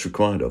do what's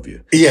required of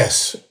you.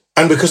 Yes.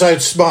 And because I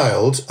had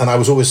smiled and I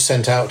was always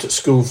sent out at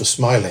school for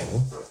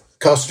smiling,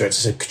 casting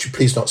director said, could you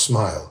please not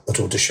smile at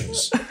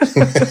auditions?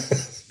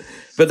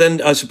 But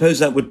then I suppose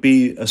that would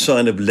be a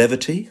sign of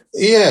levity?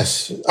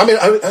 Yes. I mean,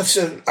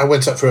 I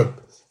went up for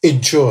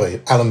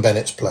enjoy Alan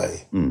Bennett's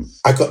play.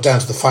 I got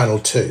down to the final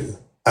two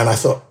and I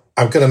thought,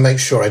 I'm going to make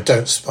sure I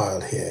don't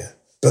smile here.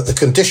 But the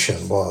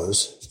condition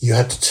was you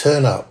had to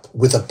turn up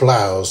with a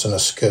blouse and a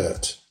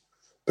skirt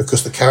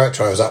because the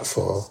character I was up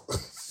for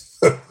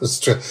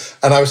was true.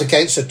 And I was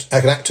against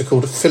an actor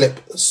called Philip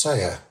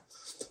Sayer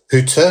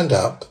who turned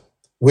up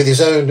with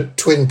his own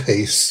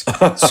twin-piece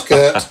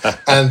skirt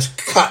and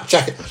cut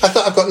jacket. I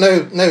thought, I've got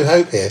no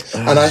hope here.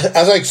 And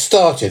as I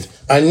started,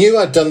 I knew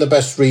I'd done the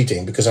best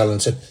reading because Alan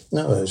said,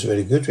 no, it was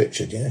really good,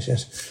 Richard,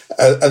 yes.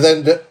 And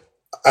then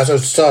as I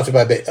started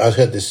my bit, I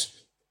heard this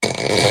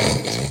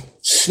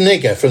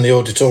snigger from the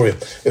auditorium.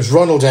 It was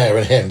Ronald Eyre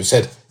and him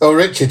said, oh,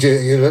 Richard,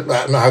 you look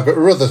like Margaret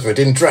Rutherford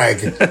in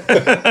drag.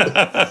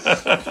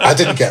 I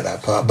didn't get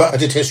that part, but I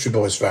did History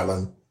Boys for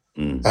Alan.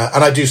 And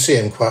I do see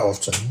him quite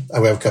often. I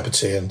have a cup of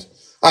tea and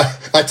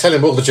I tell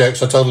him all the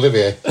jokes I told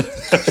Olivier.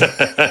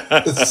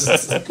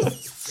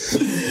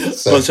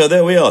 So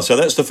there we are. So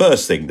that's the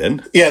first thing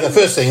then. Yeah, the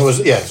first thing was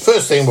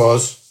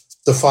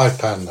the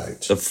 £5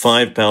 note. The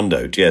 £5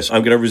 note, yes.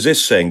 I'm going to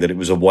resist saying that it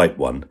was a white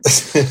one.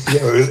 Yeah,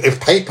 it was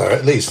paper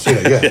at least.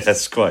 Yeah.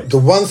 Yes, quite. The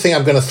one thing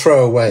I'm going to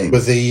throw away were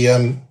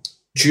the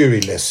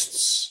jury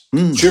lists.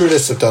 Jury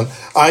lists have done.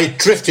 I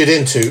drifted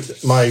into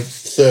my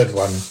third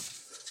one,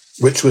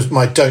 which was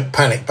my Don't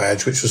Panic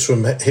badge, which was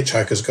from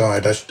Hitchhiker's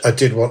Guide. I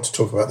did want to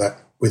talk about that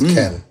with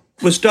Ken.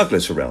 Was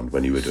Douglas around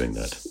when you were doing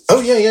that?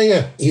 Oh,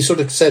 yeah. He sort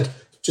of said,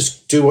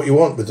 just do what you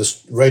want with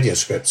the radio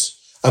scripts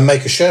and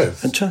make a show.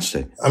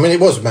 Fantastic. I mean, it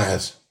was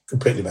mad,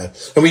 completely mad.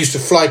 And we used to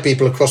fly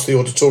people across the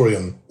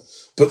auditorium,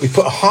 but we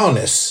put a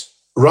harness,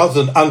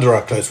 rather than under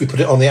our clothes, we put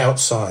it on the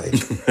outside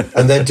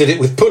and then did it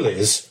with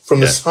pulleys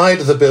from the side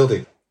of the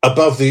building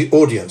above the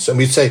audience. And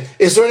we'd say,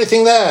 is there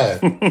anything there?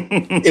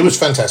 It was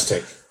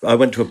fantastic. I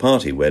went to a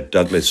party where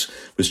Douglas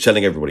was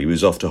telling everybody he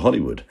was off to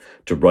Hollywood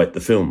to write the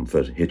film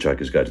for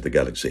Hitchhiker's Guide to the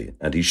Galaxy.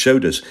 And he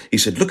showed us, he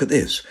said, look at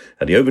this.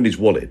 And he opened his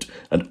wallet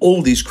and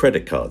all these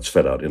credit cards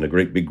fell out in a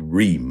great big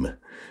ream.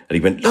 And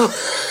he went, look,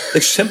 they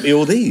sent me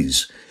all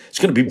these. It's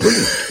going to be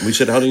brilliant. And we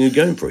said, how long are you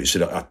going for? He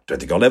said, I don't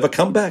think I'll ever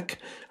come back.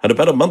 And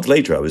about a month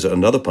later, I was at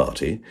another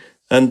party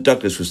and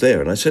Douglas was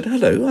there. And I said,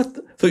 hello, I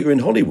thought you were in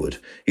Hollywood.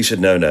 He said,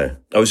 no.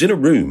 I was in a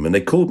room and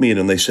they called me in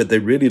and they said they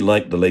really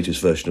liked the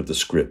latest version of the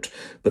script,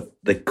 but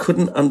they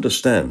couldn't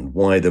understand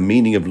why the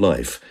meaning of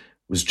life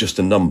was just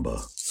a number.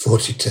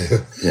 42.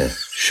 Yeah.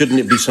 Shouldn't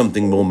it be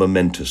something more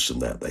momentous than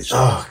that, they said.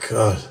 Oh,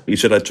 God. He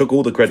said, I took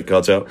all the credit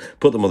cards out,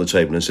 put them on the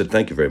table and said,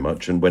 thank you very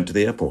much, and went to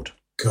the airport.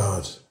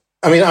 God.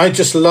 I mean, I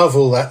just love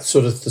all that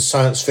sort of the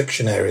science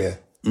fiction area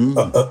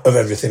of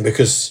everything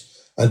because...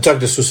 And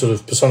Douglas was sort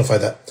of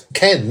personified that.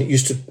 Ken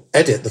used to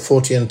edit the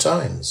Fortean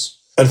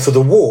Times. And for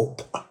The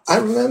Warp, I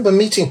remember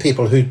meeting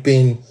people who'd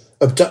been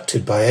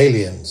abducted by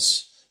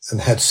aliens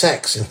and had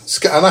sex. And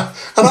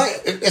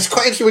it's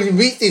quite interesting when you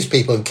meet these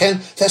people, and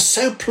Ken, they're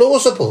so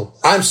plausible.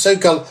 I'm so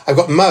gullible. I've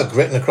got mug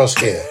written across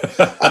here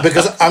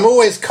because I'm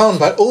always conned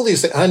by all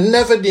these things. I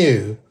never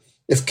knew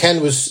if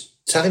Ken was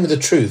telling me the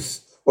truth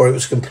or it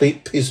was a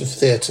complete piece of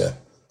theatre.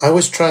 I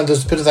always try, and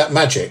there's a bit of that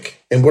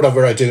magic in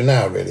whatever I do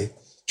now, really.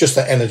 Just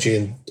that energy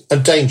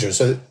and danger.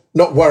 So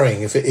not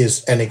worrying if it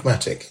is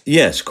enigmatic.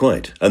 Yes,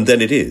 quite. And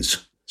then it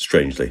is,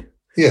 strangely.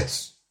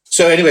 Yes.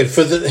 So anyway,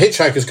 for the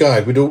Hitchhiker's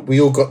Guide, we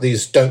all got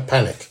these "Don't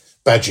Panic"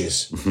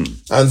 badges,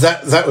 and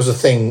that was a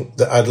thing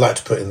that I'd like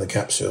to put in the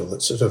capsule.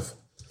 That sort of,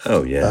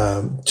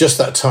 just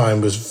that time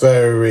was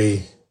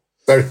very,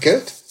 very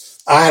good.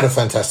 I had a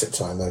fantastic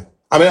time though.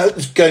 I mean,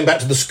 going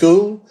back to the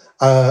school,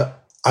 I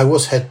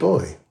was head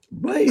boy.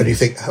 Right. And you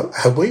think,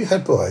 how were you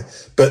head boy?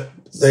 But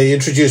we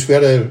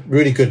had a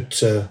really good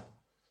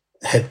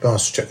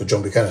headmaster chap called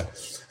John Buchanan,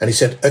 and he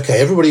said, okay,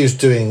 everybody who's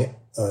doing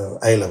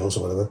A-levels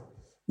or whatever,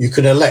 you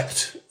can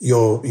elect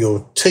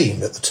your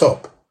team at the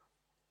top.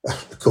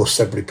 Of course,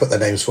 everybody put their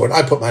names forward.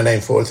 I put my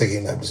name forward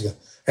thinking that was good.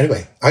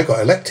 Anyway, I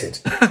got elected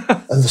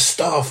and the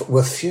staff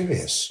were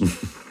furious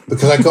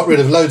because I got rid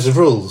of loads of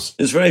rules.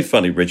 It's very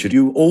funny, Richard.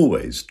 You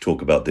always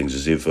talk about things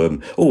as if,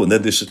 and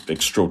then this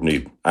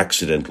extraordinary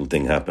accidental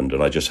thing happened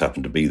and I just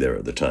happened to be there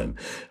at the time.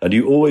 And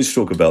you always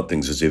talk about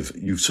things as if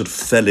you sort of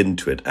fell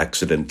into it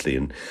accidentally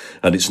and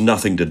it's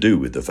nothing to do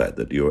with the fact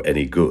that you're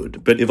any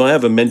good. But if I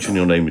ever mention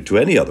your name to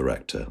any other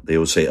actor, they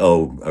will say,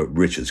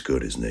 Richard's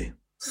good, isn't he?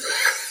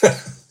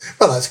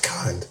 Well, that's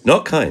kind.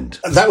 Not kind.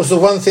 That was the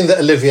one thing that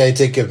Olivier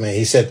did give me.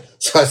 He said,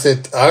 I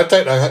said, I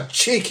don't know, how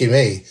cheeky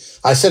me.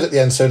 I said at the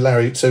end, so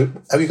Larry,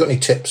 have you got any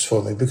tips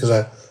for me? Because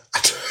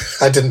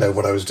I didn't know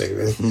what I was doing,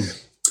 really.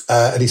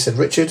 And he said,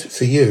 Richard,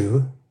 for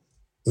you,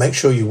 make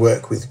sure you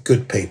work with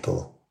good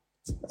people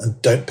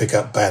and don't pick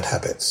up bad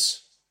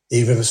habits.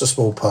 Even if it's a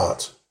small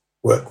part,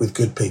 work with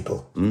good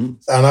people. And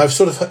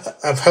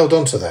I've held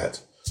on to that.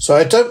 So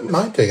I don't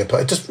mind doing it, but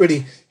I just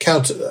really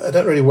I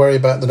don't really worry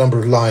about the number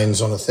of lines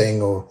on a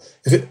thing, or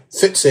if it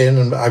fits in,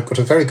 and I've got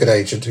a very good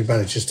agent who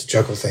manages to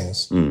juggle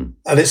things. And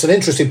it's an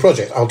interesting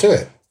project, I'll do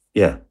it.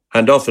 Yeah.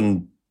 And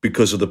often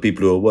because of the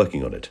people who are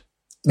working on it.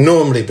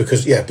 Normally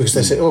because they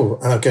say, and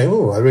I'm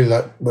going, I really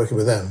like working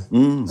with them.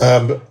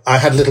 I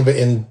had a little bit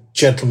in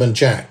Gentleman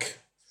Jack,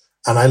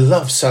 and I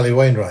loved Sally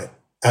Wainwright.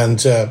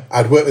 And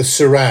I'd worked with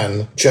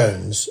Saran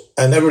Jones,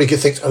 and everybody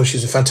thinks,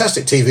 she's a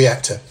fantastic TV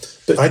actor.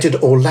 But I did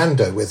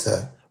Orlando with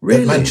her.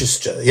 Really? At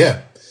Manchester,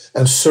 yeah.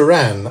 And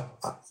Saran,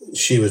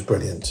 she was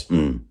brilliant.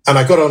 And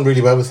I got on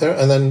really well with her.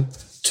 And then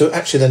to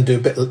actually do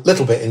a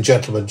little bit in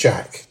Gentleman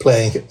Jack,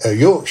 playing a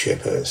Yorkshire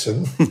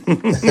person,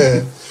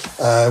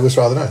 was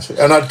rather nice.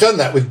 And I'd done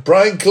that with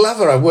Brian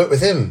Glover. I worked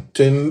with him,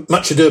 doing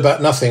Much Ado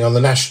About Nothing on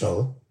the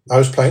National. I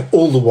was playing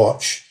All the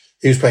Watch.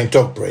 He was playing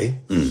Dogberry.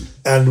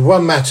 And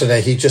one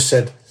matinee, he just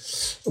said,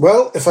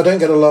 well, if I don't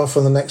get a laugh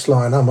on the next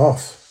line, I'm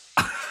off.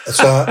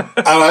 So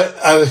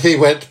he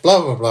went,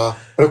 blah, blah, blah.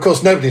 And of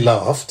course, nobody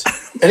laughed.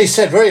 And he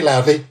said very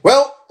loudly,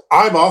 well,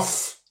 I'm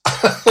off.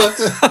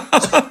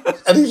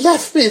 And he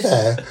left me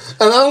there.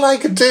 And all I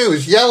could do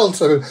was yell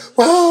to him,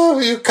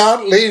 well, you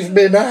can't leave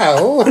me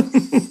now.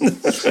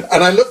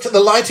 And I looked at the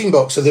lighting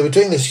box, and they were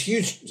doing this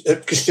huge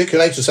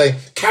gesticulation saying,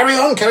 carry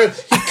on, carry on.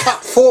 He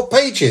cut 4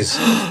 pages.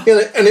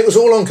 And it was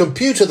all on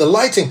computer, the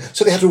lighting.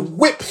 So they had to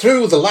whip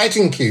through the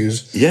lighting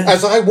cues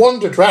as I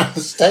wandered around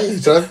the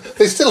stage.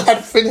 They still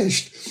hadn't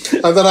finished.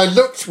 And then I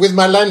looked with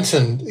my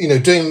lantern,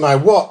 doing my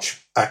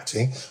watch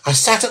acting. I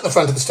sat at the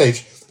front of the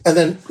stage and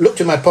then looked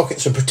in my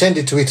pockets and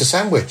pretended to eat a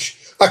sandwich.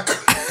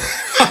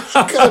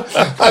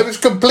 I was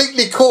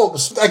completely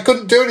corpsed. I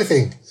couldn't do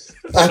anything.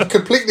 I'd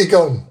completely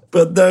gone.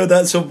 But no,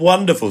 that's a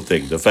wonderful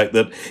thing, the fact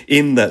that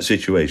in that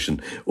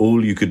situation,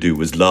 all you could do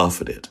was laugh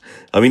at it.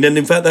 I mean, and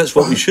in fact, that's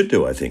what we should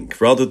do, I think,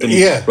 rather than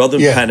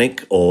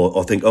panic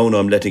or think, oh, no,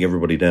 I'm letting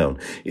everybody down.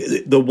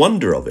 The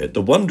wonder of it,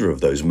 the wonder of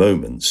those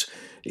moments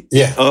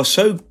are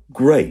so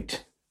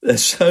great. They're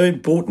so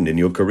important in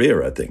your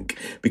career, I think,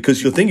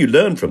 because the thing you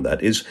learn from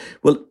that is,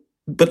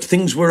 but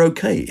things were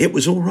okay. It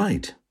was all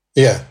right.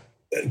 Yeah.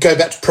 Go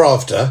back to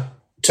Pravda,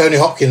 Tony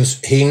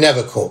Hopkins, he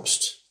never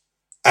corpsed.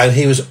 And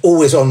he was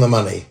always on the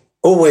money,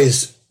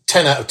 always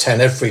 10 out of 10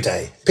 every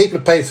day. People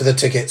had paid for the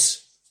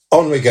tickets,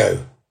 on we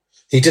go.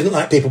 He didn't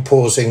like people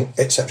pausing,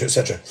 etc.,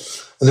 etc.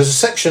 And there's a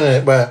section in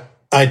it where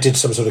I did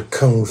some sort of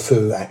kung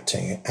fu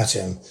acting at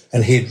him,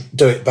 and he'd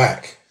do it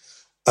back.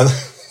 And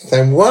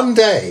then one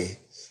day,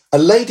 a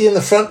lady in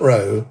the front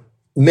row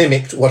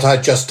mimicked what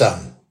I'd just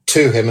done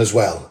to him as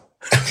well.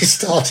 And he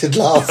started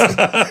laughing.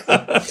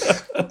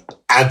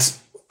 And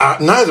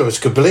neither of us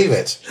could believe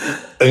it.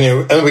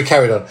 And we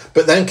carried on.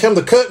 But then came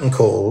the curtain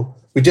call,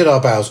 we did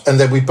our bows, and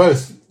then we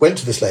both went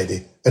to this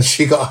lady, and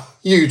she got a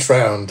huge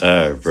round.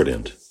 Oh,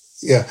 brilliant.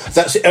 Yeah,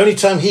 that's the only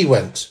time he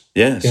went.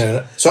 Yes.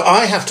 So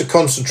I have to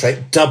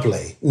concentrate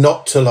doubly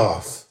not to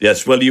laugh.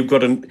 Yes, well, you've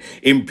got an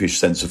impish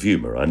sense of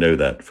humour. I know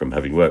that from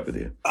having worked with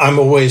you. I'm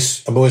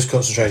always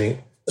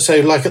concentrating. So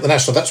like at the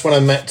National, that's when I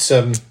met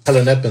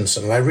Helen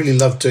Edmondson, and I really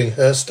loved doing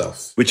her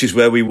stuff. Which is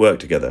where we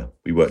worked together.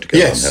 We worked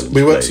together on Yes, Helen's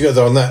we worked play.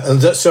 together on that.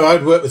 And so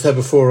I'd worked with her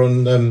before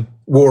on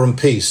War and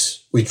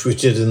Peace, which we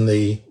did in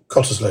the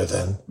Cottesloe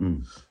then.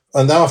 Mm.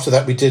 And after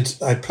that,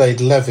 I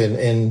played Levin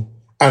in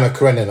Anna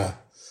Karenina.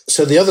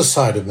 So the other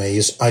side of me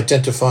is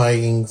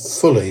identifying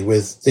fully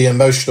with the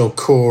emotional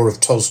core of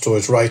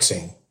Tolstoy's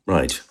writing.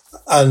 Right.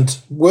 And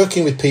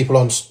working with people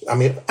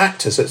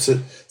actors,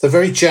 they're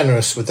very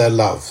generous with their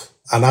love.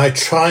 And I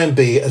try and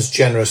be as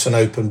generous and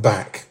open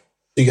back.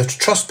 So you have to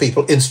trust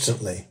people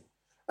instantly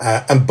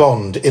and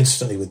bond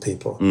instantly with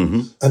people.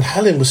 Mm-hmm. And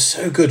Helen was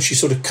so good. She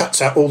sort of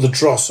cuts out all the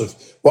dross of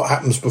what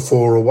happens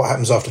before or what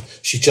happens after.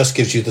 She just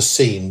gives you the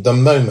scene, the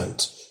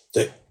moment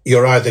that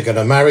you're either going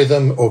to marry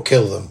them or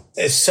kill them.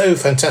 It's so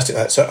fantastic.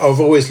 So I've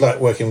always liked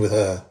working with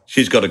her.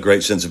 She's got a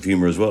great sense of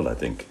humour as well, I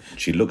think.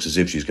 She looks as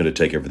if she's going to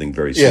take everything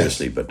very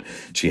seriously, yes. But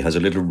she has a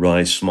little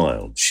wry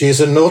smile. She is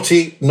a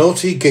naughty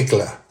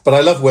giggler. But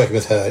I love working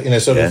with her,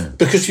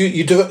 because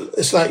you do.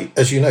 It's like,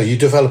 as you know, you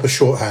develop a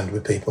shorthand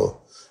with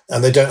people,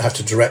 and they don't have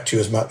to direct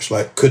you as much.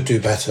 Like, could do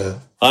better.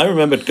 I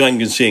remember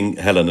going and seeing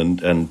Helen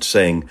and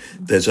saying,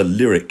 "There's a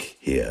lyric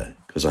here,"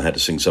 because I had to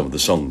sing some of the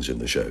songs in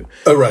the show.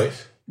 Oh right.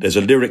 There's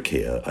a lyric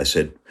here. I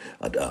said,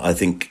 "I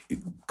think it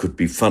could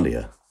be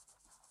funnier,"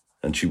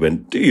 and she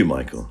went, "Do you,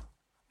 Michael?"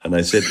 And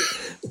I said,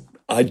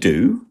 "I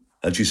do."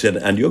 And she said,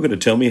 "And you're going to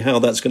tell me how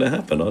that's going to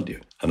happen, aren't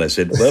you?" And I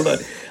said, "Well,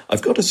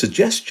 I've got a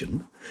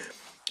suggestion."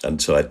 And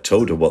so I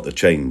told her what the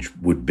change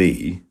would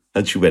be,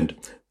 and she went,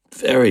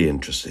 very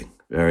interesting,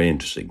 very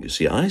interesting. You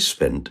see, I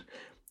spent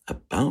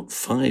about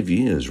 5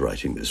 years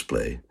writing this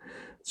play,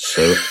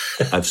 so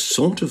I've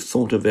sort of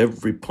thought of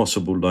every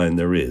possible line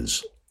there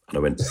is. And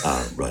I went,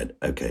 right,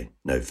 okay,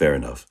 no, fair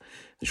enough.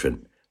 And she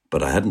went,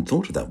 but I hadn't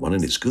thought of that one,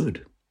 and it's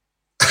good.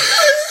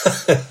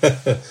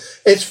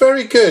 It's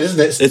very good,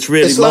 isn't it? It's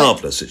really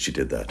marvellous that she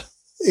did that.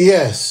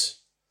 Yes.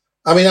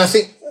 I mean,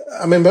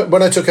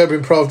 when I took over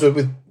in Pravda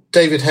with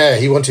David Hare,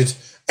 he wanted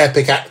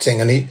epic acting,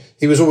 and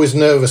he was always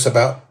nervous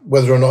about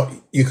whether or not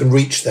you can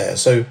reach there.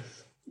 So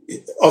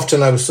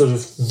often I was sort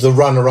of the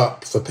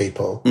runner-up for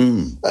people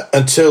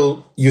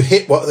until you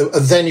hit and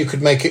then you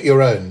could make it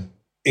your own,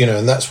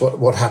 and that's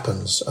what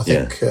happens. I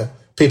think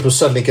people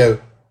suddenly go,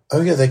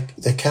 oh yeah,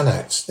 they can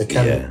act, they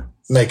can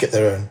make it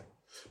their own.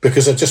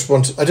 Because I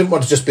didn't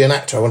want to just be an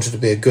actor, I wanted to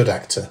be a good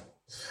actor.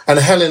 And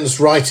Helen's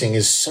writing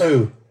is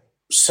so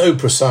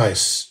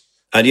precise.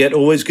 And yet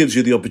always gives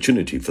you the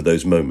opportunity for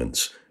those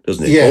moments,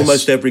 doesn't it? Yes.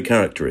 Almost every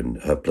character in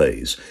her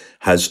plays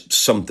has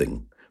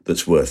something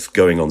that's worth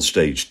going on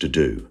stage to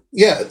do.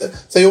 Yeah,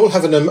 they all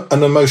have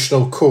an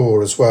emotional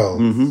core as well,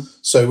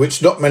 so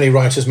which not many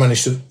writers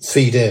manage to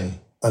feed in,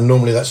 and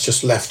normally that's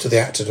just left to the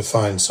actor to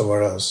find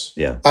somewhere else.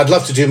 Yeah, I'd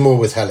love to do more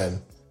with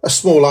Helen. A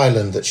Small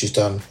Island that she's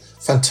done,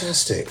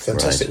 fantastic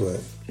work.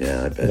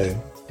 Yeah, I bet.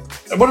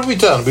 What have we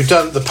done? We've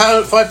done the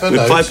 £5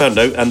 note. £5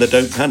 note and the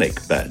Don't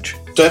Panic badge.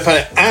 Don't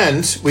Panic.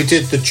 And we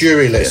did the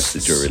jury list.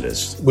 Yes, the jury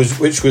list.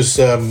 Which was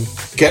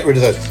get rid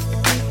of those.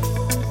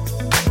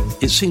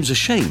 It seems a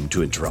shame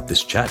to interrupt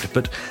this chat,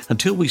 but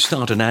until we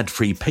start an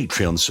ad-free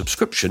Patreon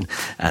subscription,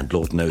 and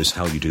Lord knows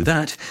how you do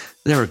that,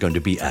 there are going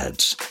to be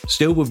ads.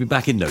 Still, we'll be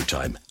back in no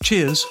time.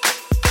 Cheers.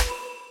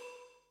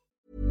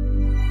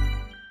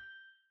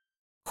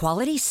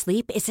 Quality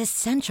sleep is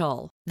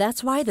essential.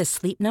 That's why the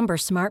Sleep Number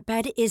Smart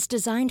Bed is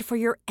designed for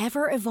your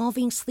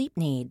ever-evolving sleep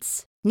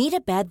needs. Need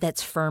a bed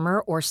that's firmer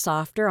or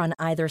softer on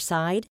either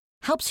side?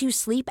 Helps you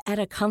sleep at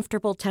a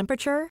comfortable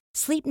temperature?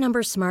 Sleep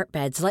Number Smart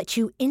Beds let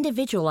you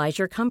individualize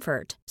your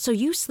comfort, so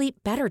you sleep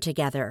better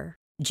together.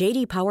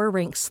 J.D. Power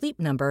ranks Sleep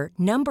Number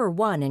number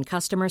 1 in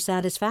customer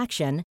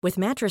satisfaction with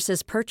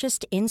mattresses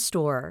purchased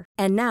in-store.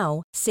 And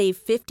now, save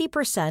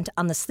 50%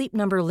 on the Sleep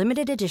Number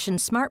Limited Edition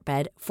Smart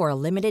Bed for a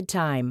limited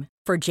time.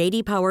 For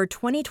J.D. Power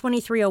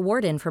 2023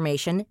 award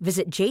information,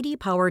 visit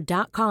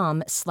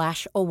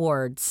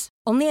jdpower.com/awards.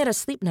 Only at a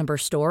Sleep Number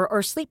store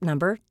or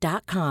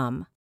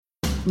sleepnumber.com.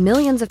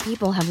 Millions of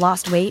people have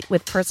lost weight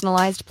with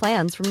personalized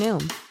plans from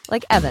Noom.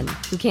 Like Evan,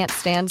 who can't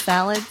stand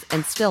salads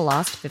and still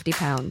lost 50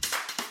 pounds.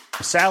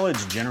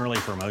 Salads generally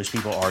for most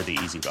people are the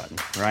easy button,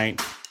 right?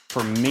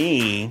 For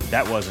me,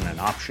 that wasn't an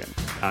option.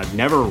 I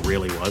never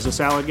really was a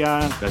salad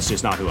guy. That's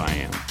just not who I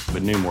am.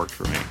 But Noom worked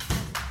for me.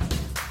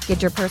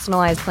 Get your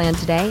personalized plan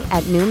today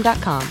at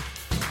Noom.com.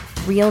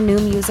 Real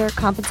Noom user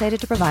compensated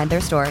to provide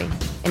their story.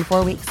 In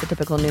 4 weeks, the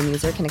typical Noom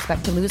user can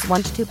expect to lose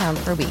 1 to 2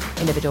 pounds per week.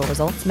 Individual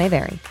results may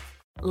vary.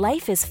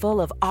 Life is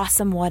full of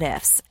awesome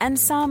what-ifs, and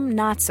some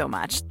not so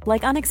much,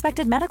 like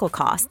unexpected medical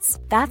costs.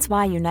 That's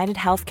why United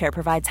Healthcare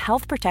provides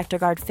Health Protector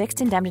Guard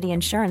fixed indemnity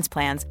insurance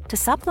plans to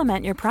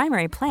supplement your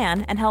primary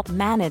plan and help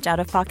manage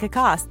out-of-pocket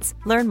costs.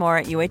 Learn more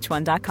at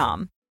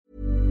uh1.com.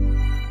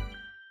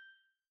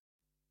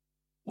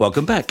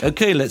 Welcome back.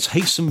 Okay, let's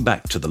hasten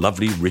back to the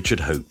lovely Richard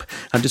Hope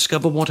and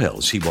discover what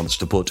else he wants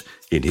to put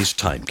in his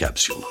time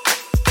capsule.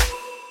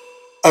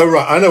 Oh,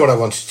 right. I know what I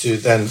wanted to do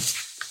then.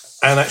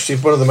 And actually,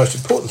 one of the most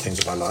important things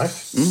in my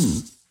life,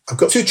 I've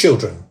got 2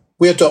 children.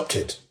 We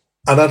adopted.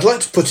 And I'd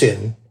like to put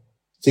in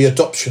the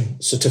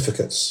adoption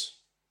certificates.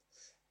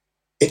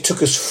 It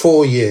took us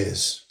 4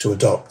 years to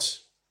adopt,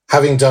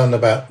 having done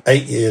about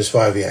 8 years for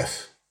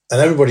IVF. And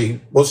everybody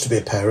wants to be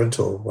a parent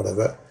or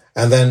whatever.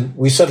 And then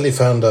we suddenly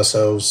found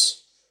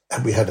ourselves,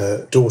 and we had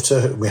a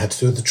daughter, we had to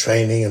do the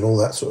training and all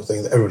that sort of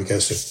thing that everybody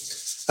goes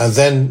through. And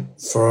then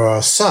for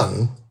our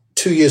son,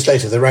 2 years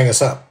later, they rang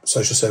us up,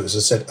 social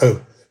services, said,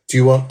 "Oh, do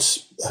you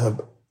want her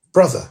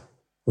brother?"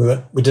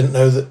 We didn't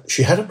know that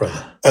she had a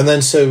brother. And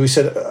then so we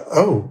said,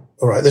 "Oh,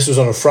 all right." This was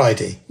on a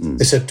Friday.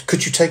 They said,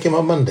 "Could you take him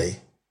on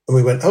Monday?" And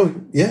we went, "Oh,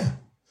 yeah."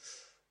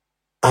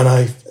 And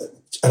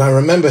I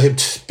remember him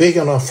being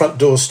on our front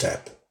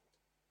doorstep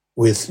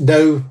with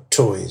no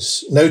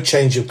toys, no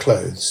change of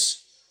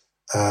clothes,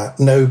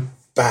 no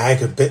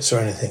bag of bits or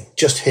anything,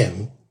 just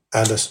him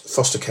and a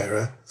foster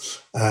carer.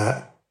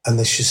 And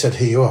then she said,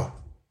 "Here you are."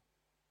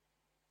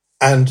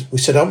 And we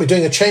said, "Aren't we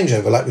doing a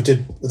changeover like we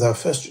did with our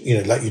first,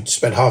 like you'd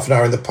spend half an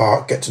hour in the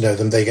park, get to know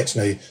them, they get to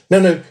know you."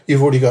 No,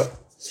 you've already got.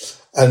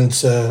 And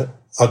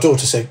our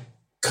daughter said,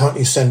 "Can't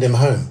you send him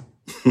home?"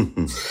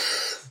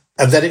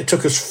 And then it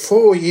took us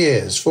 4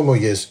 more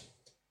years,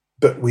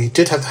 but we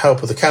did have the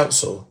help of the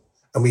council,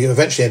 and we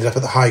eventually ended up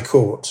at the High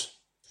Court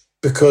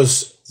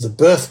because the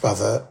birth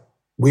mother,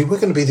 we were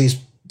going to be these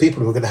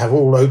people who were going to have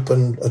all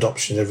open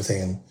adoption and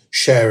everything and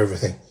share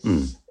everything.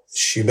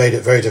 She made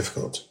it very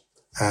difficult.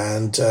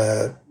 And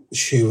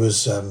she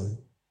was,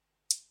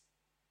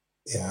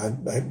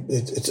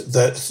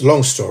 it's a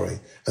long story.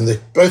 And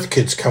both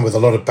kids come with a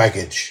lot of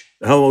baggage.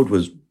 How old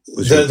was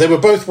they were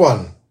both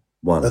one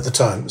at the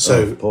time.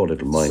 So poor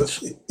little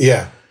mites.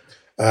 Yeah.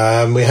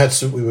 We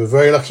were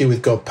very lucky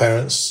with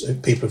godparents.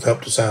 People have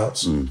helped us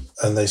out,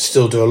 and they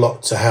still do a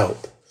lot to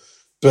help.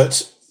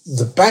 But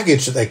the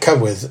baggage that they come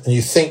with, and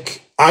you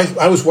think,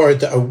 I was worried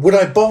that, would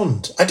I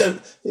bond? I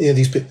don't,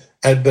 these people.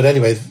 But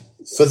anyway,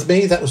 for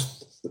me, that was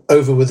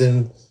over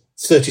within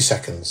 30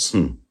 seconds.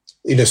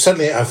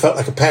 Suddenly I felt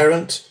like a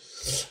parent,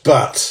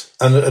 but,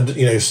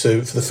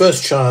 so for the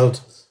first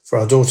child, for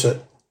our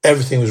daughter,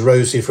 everything was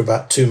rosy for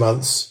about 2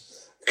 months.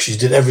 She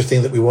did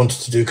everything that we wanted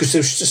to do because she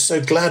was just so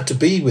glad to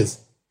be with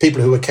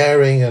people who were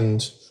caring,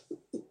 and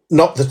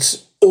not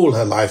that all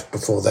her life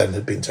before then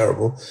had been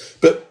terrible,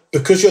 but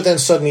because you're then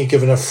suddenly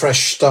given a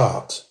fresh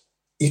start,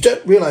 you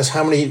don't realize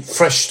how many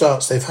fresh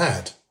starts they've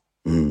had.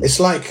 It's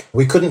like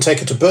we couldn't take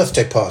her to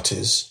birthday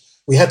parties.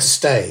 We had to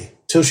stay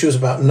till she was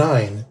about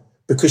 9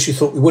 because she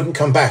thought we wouldn't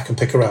come back and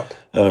pick her up.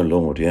 Oh,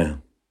 Lord, yeah.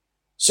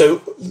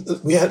 So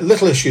we had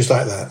little issues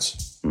like that.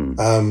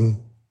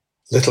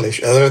 Little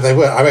issues. They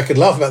were, I could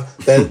laugh about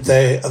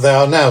they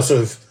are now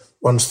sort of,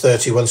 one's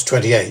 30, one's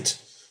 28,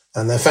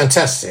 and they're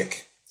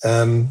fantastic.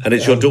 And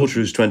it's your daughter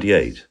who's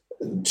 28?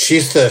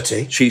 She's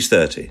 30. She's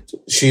 30.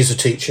 She's a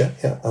teacher,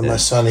 yeah. And my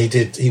son,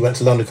 he went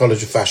to London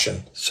College of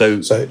Fashion.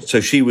 So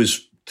she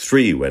was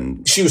 3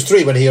 when... She was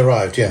 3 when he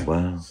arrived, yeah.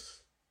 Wow.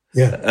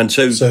 Yeah. And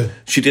so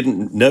she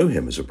didn't know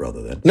him as a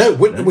brother then? No,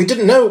 we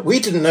didn't know. We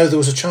didn't know there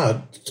was a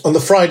child. On the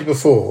Friday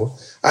before,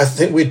 I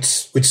think we'd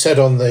said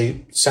on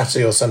the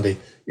Saturday or Sunday,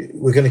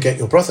 "We're going to get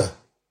your brother."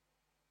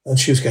 And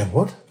she was going,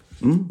 "What?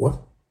 What?"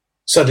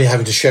 Suddenly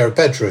having to share a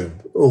bedroom,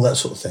 all that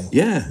sort of thing.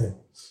 Yeah.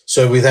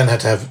 So we then had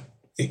to have,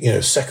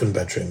 second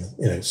bedroom,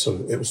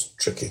 so it was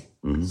tricky.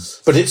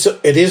 But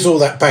it is all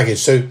that baggage.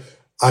 So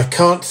I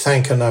can't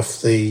thank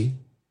enough the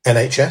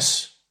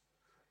NHS.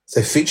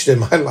 They featured in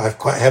my life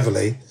quite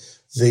heavily,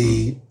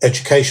 the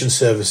education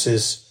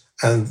services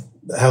and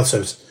the health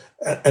service.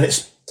 And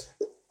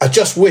I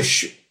just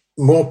wish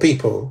more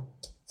people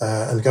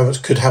and governments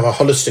could have a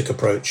holistic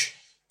approach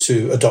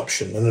to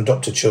adoption and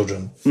adopted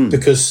children,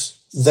 because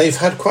they've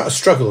had quite a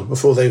struggle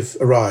before they've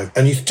arrived.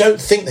 And you don't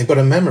think they've got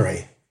a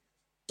memory.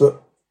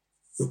 But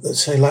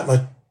let's say like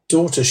my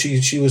daughter, she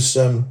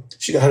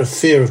had a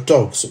fear of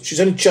dogs.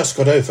 She's only just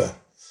got over.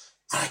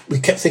 We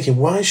kept thinking,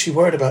 why is she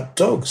worried about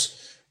dogs?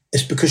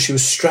 It's because she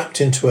was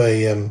strapped into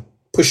a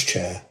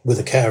pushchair with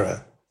a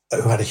carer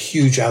who had a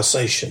huge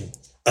Alsatian,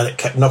 and it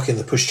kept knocking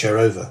the pushchair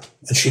over,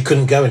 and she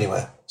couldn't go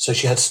anywhere. So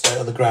she had to stay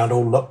on the ground,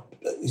 all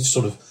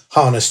sort of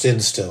harnessed in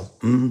still.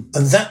 And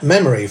that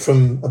memory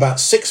from about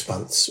 6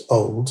 months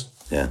old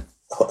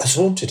has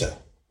haunted her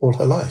all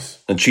her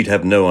life. And she'd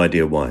have no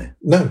idea why?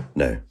 No.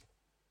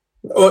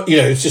 Well,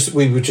 it's just,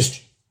 we were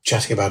just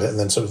chatting about it, and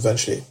then sort of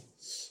eventually,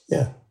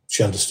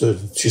 she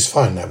understood. She's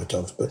fine now with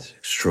dogs, but it's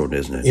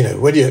extraordinary, isn't it?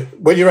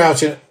 When you're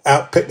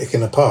out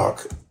picnicking in a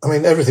park, I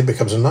mean, everything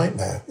becomes a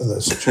nightmare in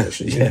those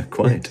situations. Yeah,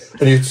 quite.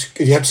 And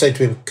you have to say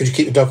to him, "Could you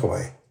keep the dog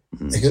away?"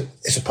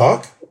 It's a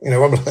park,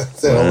 all that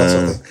sort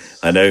of thing.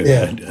 I know,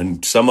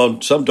 and some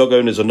dog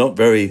owners are not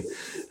very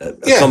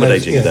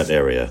accommodating in that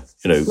area.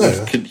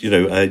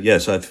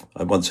 Yes,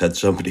 I once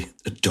had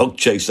a dog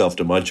chase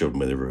after my children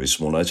when they were very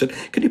small. And I said,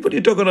 "Can you put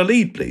your dog on a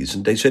lead, please?"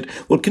 And they said,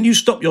 "Well, can you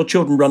stop your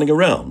children running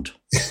around?"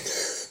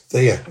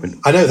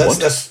 I know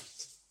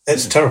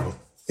that's terrible.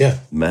 Yeah.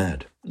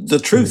 Mad. The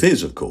truth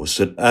is, of course,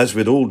 that as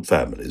with all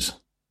families,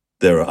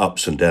 there are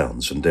ups and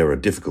downs and there are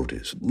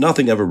difficulties.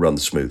 Nothing ever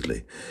runs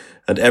smoothly.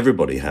 And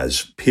everybody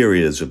has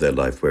periods of their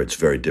life where it's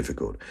very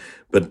difficult.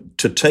 But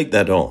to take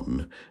that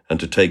on and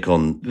to take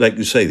on, like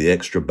you say, the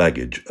extra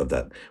baggage of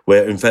that,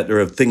 where in fact there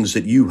are things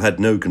that you had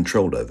no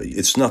control over.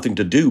 It's nothing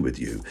to do with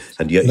you,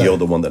 and yet you're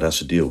the one that has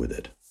to deal with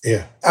it.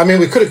 Yeah. I mean,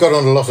 we could have got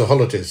on a lot of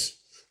holidays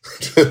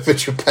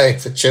which you're paying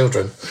for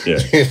children. Yeah.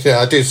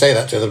 I do say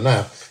that to them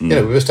now. We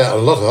missed out on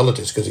a lot of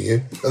holidays because of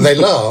you. And they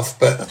laugh,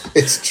 but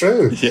it's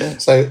true. Yeah.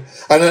 So,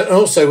 and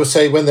also we'll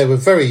say when they were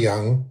very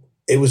young,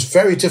 it was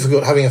very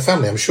difficult having a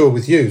family. I'm sure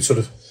with you,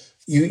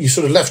 you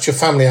sort of left your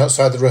family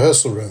outside the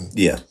rehearsal room.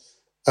 Yeah.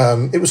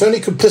 It was only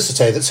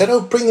Complicité that said,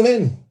 "Oh, bring them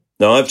in."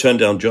 No, I've turned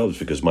down jobs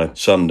because my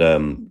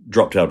son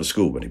dropped out of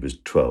school when he was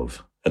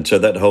 12. And so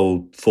that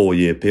whole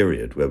 4-year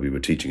period where we were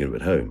teaching him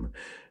at home,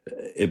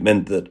 it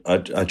meant that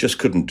I just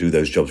couldn't do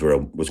those jobs where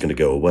I was going to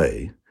go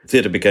away.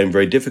 Theatre became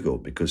very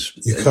difficult because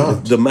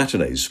the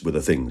matinees were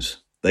the things.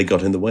 They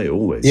got in the way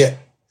always. Yeah.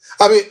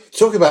 I mean,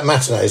 talking about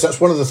matinees,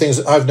 that's one of the things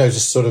that I've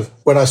noticed sort of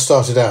when I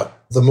started out.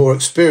 The more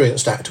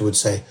experienced actor would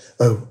say,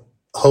 "Oh,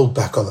 hold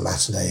back on the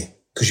matinee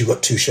because you've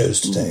got 2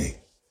 shows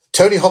today."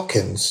 Tony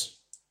Hopkins,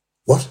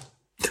 what?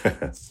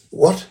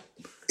 What?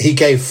 He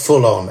gave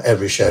full on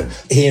every show.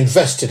 He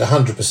invested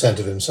 100%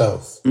 of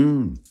himself.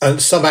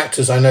 And some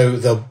actors, I know,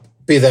 they'll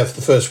be there for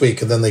the first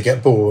week and then they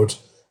get bored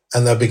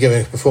and they'll be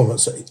giving a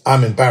performance.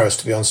 I'm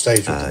embarrassed to be on stage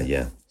with them.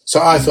 Yeah. So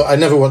I thought I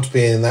never want to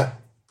be in that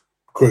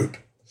group.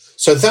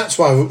 So that's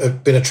why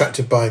I've been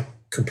attracted by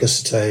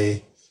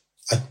Complicité.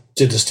 I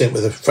did a stint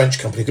with a French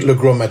company, Le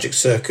Grand Magic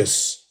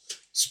Circus.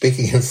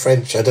 Speaking in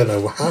French, I don't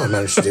know how I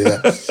managed to do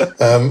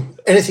that.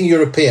 Anything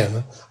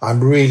European,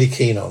 I'm really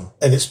keen on.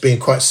 And it's been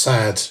quite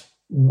sad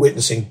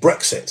witnessing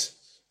Brexit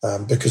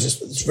because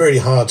it's really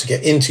hard to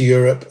get into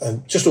Europe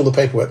and just all the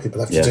paperwork people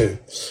have to do.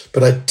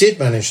 But I did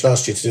manage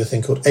last year to do a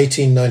thing called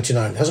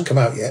 1899. It hasn't come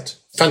out yet.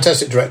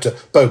 Fantastic director,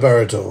 Beau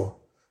Barador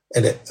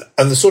in it.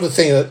 And the sort of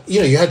thing that,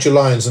 you had your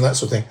lines and that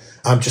sort of thing.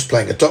 I'm just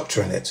playing a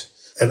doctor in it.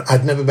 And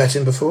I'd never met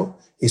him before.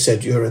 He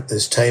said, "You're at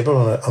this table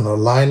on a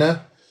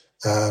liner.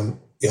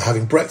 You're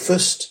having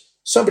breakfast.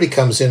 Somebody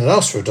comes in and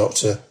asks for a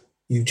doctor.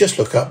 You just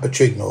look up, but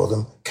you ignore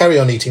them. Carry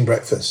on eating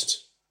breakfast."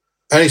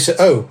 And he said,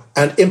 "Oh,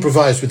 and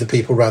improvise with the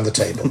people around the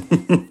table."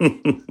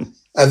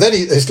 And then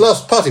his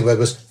last parting word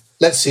was,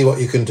 "Let's see what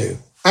you can do.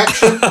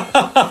 Action."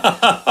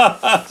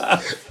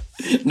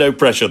 No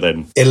pressure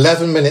then.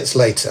 11 minutes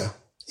later,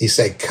 he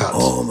said, "Cut."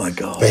 Oh, my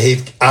God. But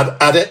he'd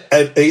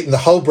eaten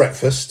the whole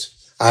breakfast.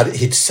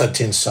 He'd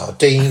sent in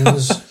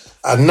sardines.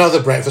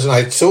 Another breakfast, and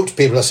I talked to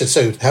people. I said,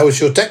 "So, how was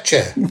your deck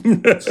chair?"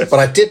 But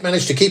I did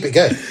manage to keep it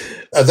going.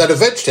 And then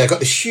eventually I got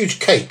this huge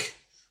cake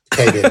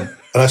came in,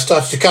 and I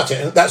started to cut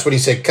it, and that's when he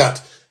said,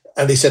 "Cut."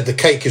 And he said, "The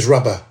cake is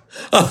rubber."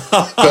 And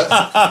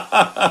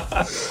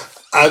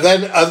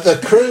then the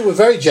crew were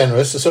very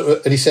generous,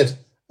 and he said,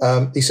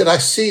 "I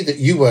see that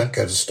you weren't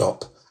going to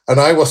stop, and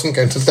I wasn't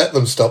going to let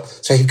them stop."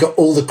 So he got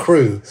all the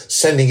crew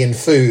sending in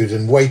food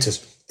and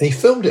waiters, and he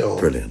filmed it all.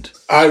 Brilliant.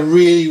 I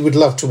really would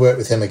love to work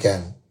with him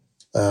again.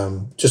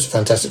 Just a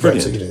fantastic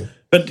director.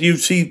 But you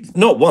see,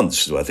 not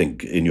once, I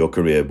think, in your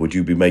career would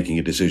you be making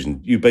a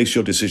decision. You base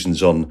your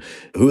decisions on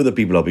who are the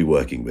people I'll be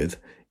working with.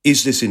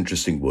 Is this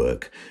interesting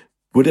work?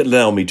 Would it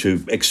allow me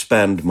to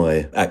expand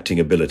my acting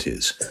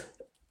abilities?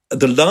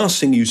 The last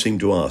thing you seem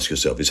to ask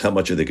yourself is how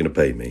much are they going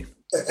to pay me?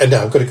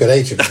 No, I've got a good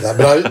agent for that.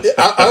 But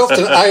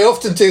I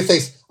often do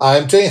things.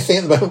 I'm doing a thing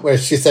at the moment where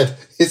she said,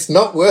 "It's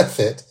not worth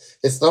it.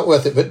 It's not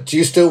worth it. But do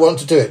you still want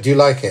to do it? Do you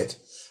like it?"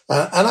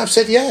 And I've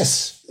said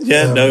yes.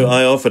 Yeah, no,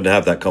 I often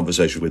have that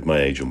conversation with my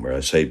agent where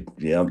I say,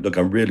 "Yeah, look,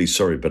 I'm really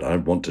sorry, but I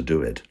want to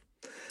do it."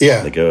 Yeah.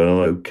 And they go,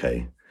 "Oh,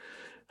 okay."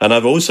 And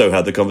I've also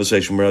had the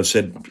conversation where I've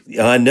said,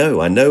 I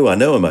know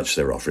how much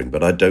they're offering,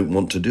 but I don't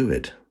want to do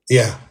it.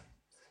 Yeah.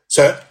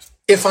 So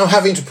if I'm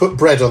having to put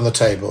bread on the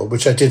table,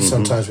 which I did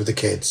sometimes with the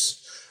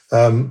kids,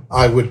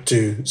 I would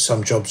do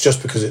some jobs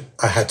just because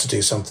I had to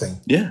do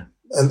something. Yeah.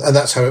 And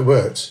that's how it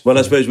worked. Well,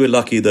 I suppose we're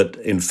lucky that,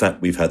 in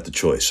fact, we've had the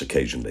choice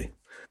occasionally.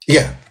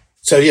 Yeah.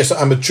 So, yes,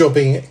 I'm a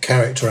jobbing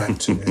character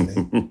actor,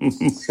 really.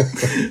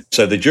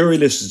 So the jury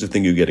list is the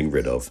thing you're getting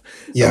rid of.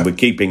 Yeah. And we're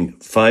keeping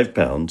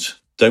 £5,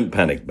 don't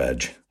panic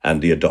badge,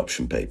 and the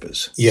adoption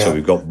papers. Yeah. So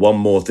we've got one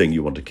more thing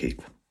you want to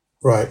keep.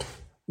 Right.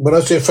 When I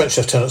was doing French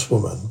Lieutenant's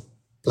Woman,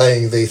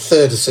 playing the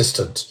third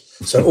assistant,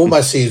 so all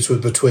my scenes were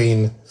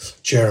between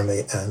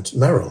Jeremy and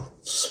Meryl.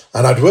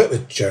 And I'd worked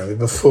with Jeremy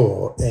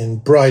before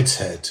in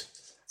Brideshead.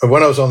 And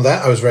when I was on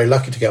that, I was very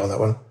lucky to get on that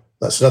one.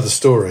 That's another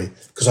story,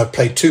 because I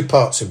played 2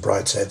 parts in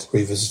Brideshead,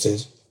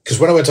 Revisited. Because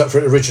when I went up for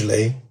it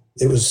originally,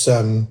 it was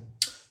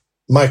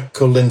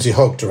Michael Lindsay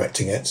Hogg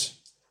directing it.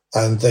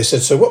 And they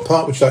said, "So what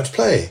part would you like to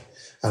play?"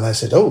 And I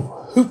said,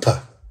 "Oh,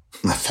 Hooper,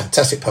 a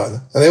fantastic part."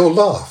 And they all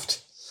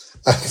laughed.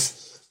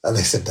 And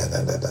they said,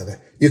 no.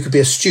 You could be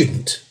a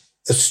student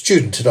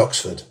at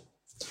Oxford.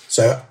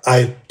 So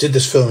I did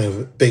this filming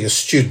of being a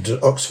student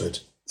at Oxford.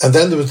 And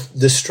then there was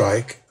this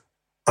strike,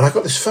 and I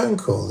got this phone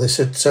call. They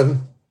said,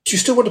 "Do you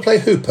still want to play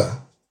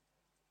Hooper?"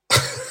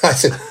 I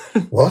said,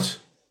 "What?"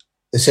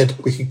 They said,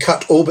 we can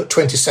cut all but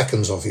 20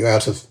 seconds of you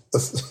out of the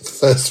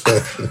first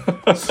version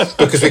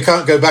because we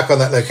can't go back on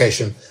that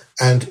location,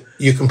 and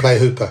you can play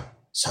Hooper.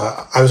 So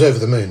I was over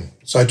the moon.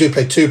 So I do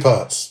play 2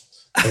 parts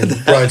in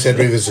Brideshead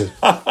Revisited.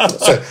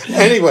 So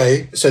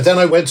anyway, so then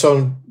I went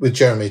on with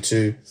Jeremy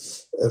to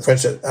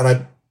French,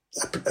 and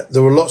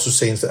there were lots of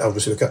scenes that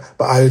obviously were cut,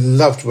 but I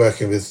loved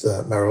working with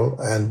Meryl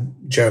and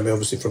Jeremy,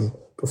 obviously from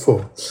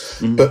before.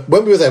 But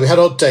when we were there, we had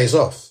odd days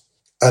off,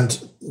 and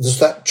there's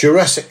that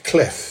Jurassic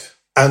cliff.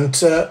 And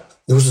there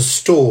was a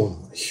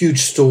storm, a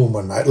huge storm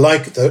one night,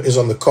 like there is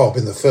on the Cobb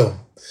in the film.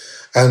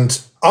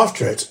 And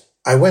after it,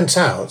 I went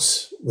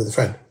out with a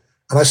friend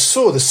and I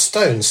saw the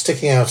stone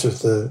sticking out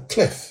of the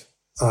cliff.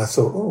 And I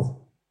thought,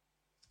 oh.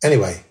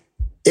 Anyway,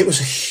 it was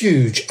a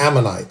huge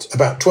ammonite,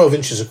 about 12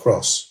 inches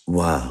across.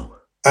 Wow.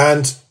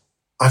 And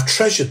I've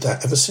treasured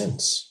that ever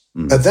since.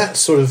 And that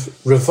sort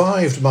of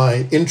revived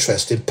my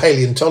interest in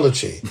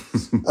paleontology.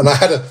 And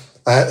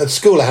at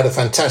school, I had a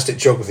fantastic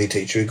geography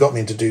teacher who got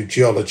me to do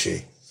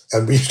geology,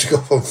 and we used to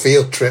go on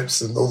field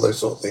trips and all those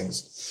sort of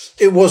things.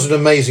 It was an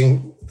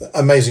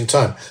amazing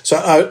time. So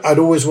I'd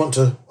always want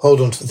to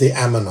hold on to the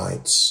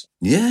ammonites.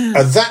 Yeah.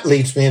 And that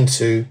leads me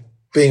into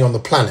being on the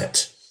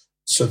planet.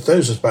 So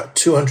those are about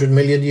 200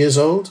 million years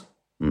old,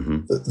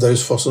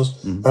 those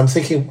fossils. I'm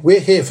thinking, we're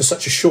here for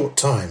such a short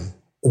time.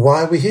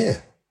 Why are we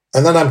here?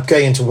 And then I'm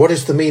going into what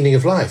is the meaning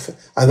of life?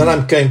 And then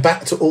I'm going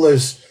back to all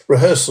those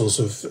rehearsals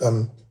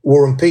of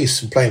War and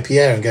Peace and playing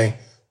Pierre and going,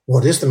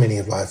 what is the meaning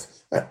of life?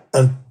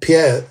 And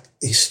Pierre,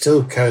 he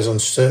still carries on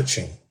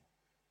searching.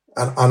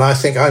 And I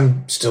think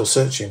I'm still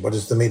searching what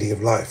is the meaning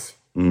of life.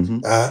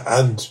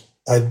 And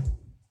I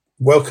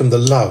welcome the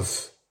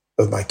love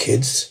of my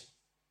kids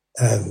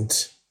and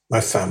my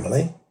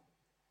family.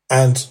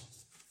 And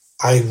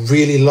I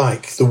really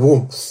like the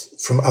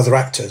warmth from other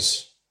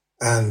actors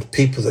and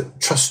people that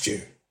trust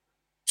you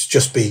to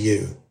just be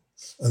you.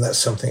 And that's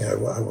something I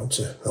want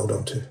to hold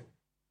on to.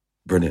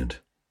 Brilliant.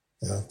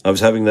 Yeah. I was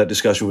having that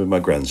discussion with my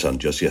grandson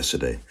just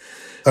yesterday.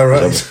 All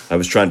right. I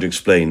was trying to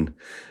explain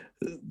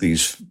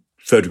these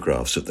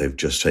photographs that they've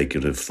just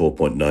taken of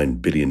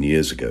 4.9 billion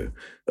years ago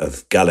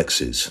of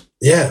galaxies.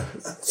 Yeah.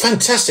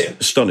 Fantastic.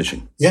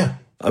 Astonishing. Yeah.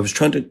 I was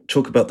trying to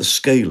talk about the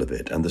scale of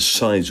it and the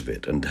size of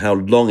it and how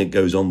long it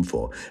goes on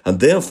for, and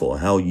therefore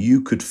how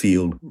you could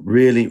feel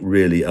really,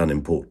 really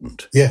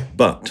unimportant. Yeah.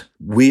 But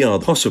we are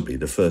possibly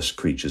the first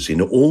creatures in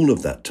all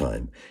of that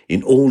time,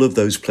 in all of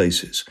those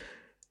places,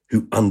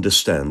 who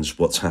understands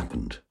what's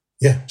happened.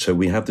 Yeah. So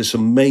we have this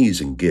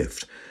amazing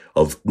gift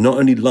of not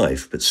only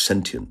life, but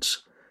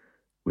sentience,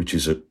 which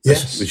is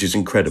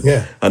incredible.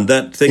 Yeah. And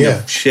that thing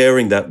of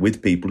sharing that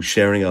with people,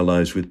 sharing our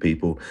lives with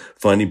people,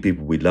 finding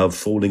people we love,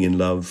 falling in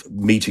love,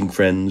 meeting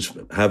friends,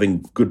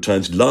 having good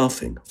times,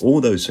 laughing,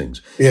 all those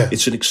things. Yeah.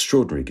 It's an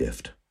extraordinary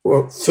gift.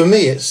 Well, for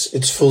me,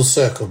 it's full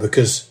circle,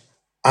 because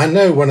I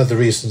know one of the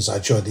reasons I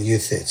joined the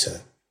youth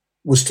theatre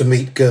was to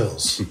meet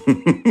girls.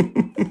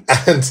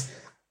 And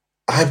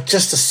I'm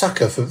just a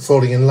sucker for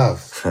falling in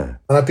love. And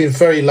I've been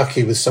very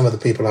lucky with some of the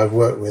people I've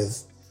worked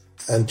with,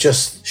 and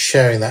just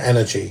sharing that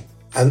energy.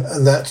 And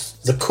that's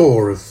the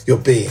core of your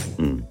being.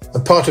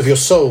 And part of your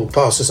soul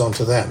passes on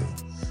to them.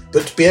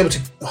 But to be able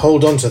to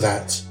hold on to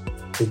that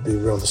would be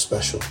rather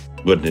special.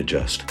 Wouldn't it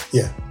just?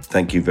 Yeah.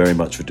 Thank you very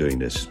much for doing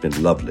this. It's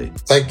been lovely.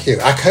 Thank you.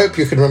 I hope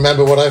you can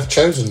remember what I've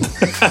chosen.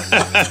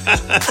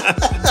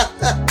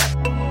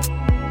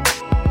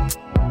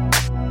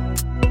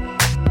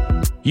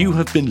 You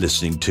have been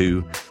listening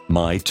to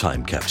My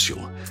Time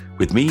Capsule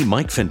with me,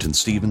 Mike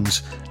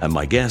Fenton-Stevens, and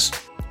my guest,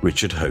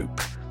 Richard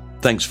Hope.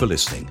 Thanks for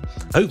listening.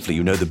 Hopefully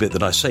you know the bit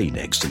that I say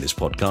next in this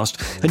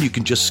podcast, and you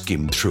can just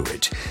skim through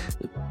it.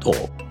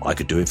 Or I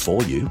could do it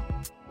for you.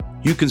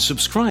 You can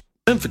subscribe.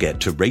 Don't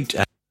forget to rate,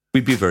 and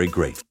we'd be very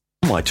grateful.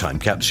 My Time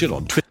Capsule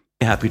on Twitter.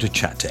 Happy to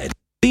chat to Ed.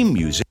 Theme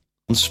music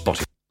on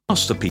Spotify.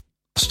 Masterpiece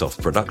of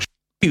production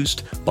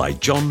produced by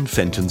John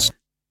Fenton.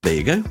 There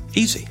you go.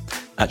 Easy.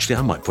 Actually,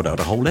 I might put out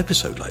a whole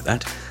episode like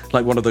that,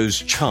 like one of those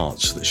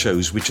charts that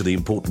shows which are the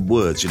important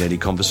words in any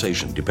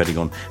conversation, depending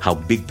on how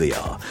big they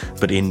are,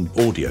 but in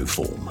audio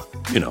form.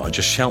 You know, I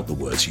just shout the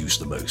words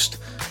used the most.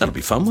 That'll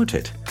be fun, won't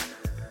it?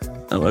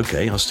 Oh,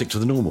 okay, I'll stick to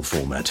the normal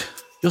format.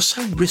 You're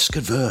so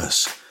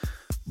risk-averse.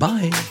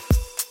 Bye.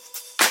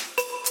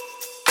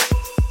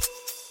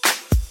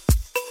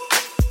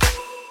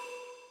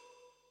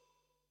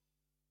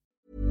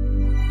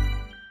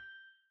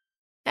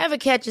 Ever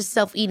catch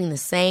yourself eating the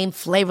same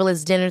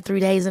flavorless dinner 3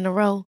 days in a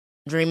row?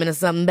 Dreaming of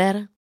something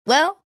better?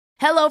 Well,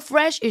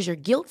 HelloFresh is your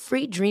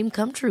guilt-free dream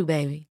come true,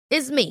 baby.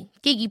 It's me,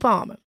 Keke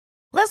Palmer.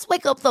 Let's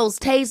wake up those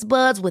taste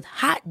buds with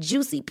hot,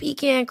 juicy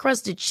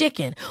pecan-crusted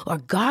chicken or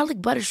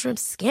garlic butter shrimp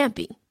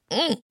scampi.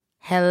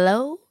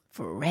 Hello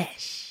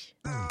Fresh.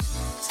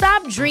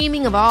 Stop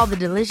dreaming of all the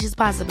delicious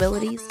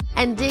possibilities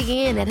and dig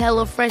in at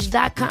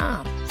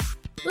HelloFresh.com.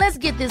 Let's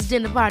get this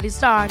dinner party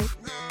started.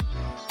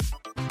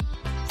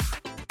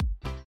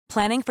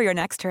 Planning for your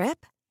next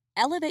trip?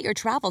 Elevate your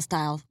travel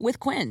style with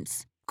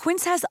Quince.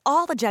 Quince has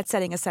all the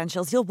jet-setting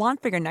essentials you'll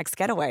want for your next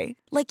getaway,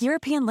 like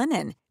European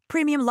linen,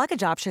 premium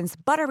luggage options,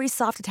 buttery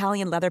soft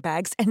Italian leather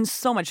bags, and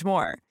so much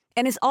more.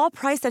 And is all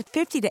priced at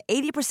 50 to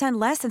 80%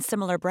 less than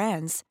similar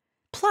brands.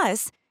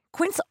 Plus,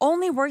 Quince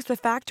only works with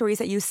factories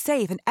that use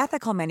safe and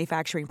ethical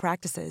manufacturing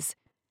practices.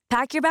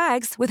 Pack your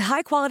bags with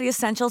high-quality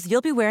essentials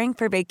you'll be wearing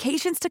for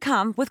vacations to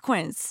come with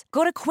Quince.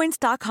 Go to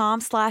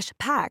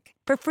quince.com/pack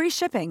for free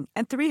shipping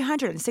and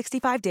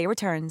 365-day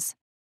returns.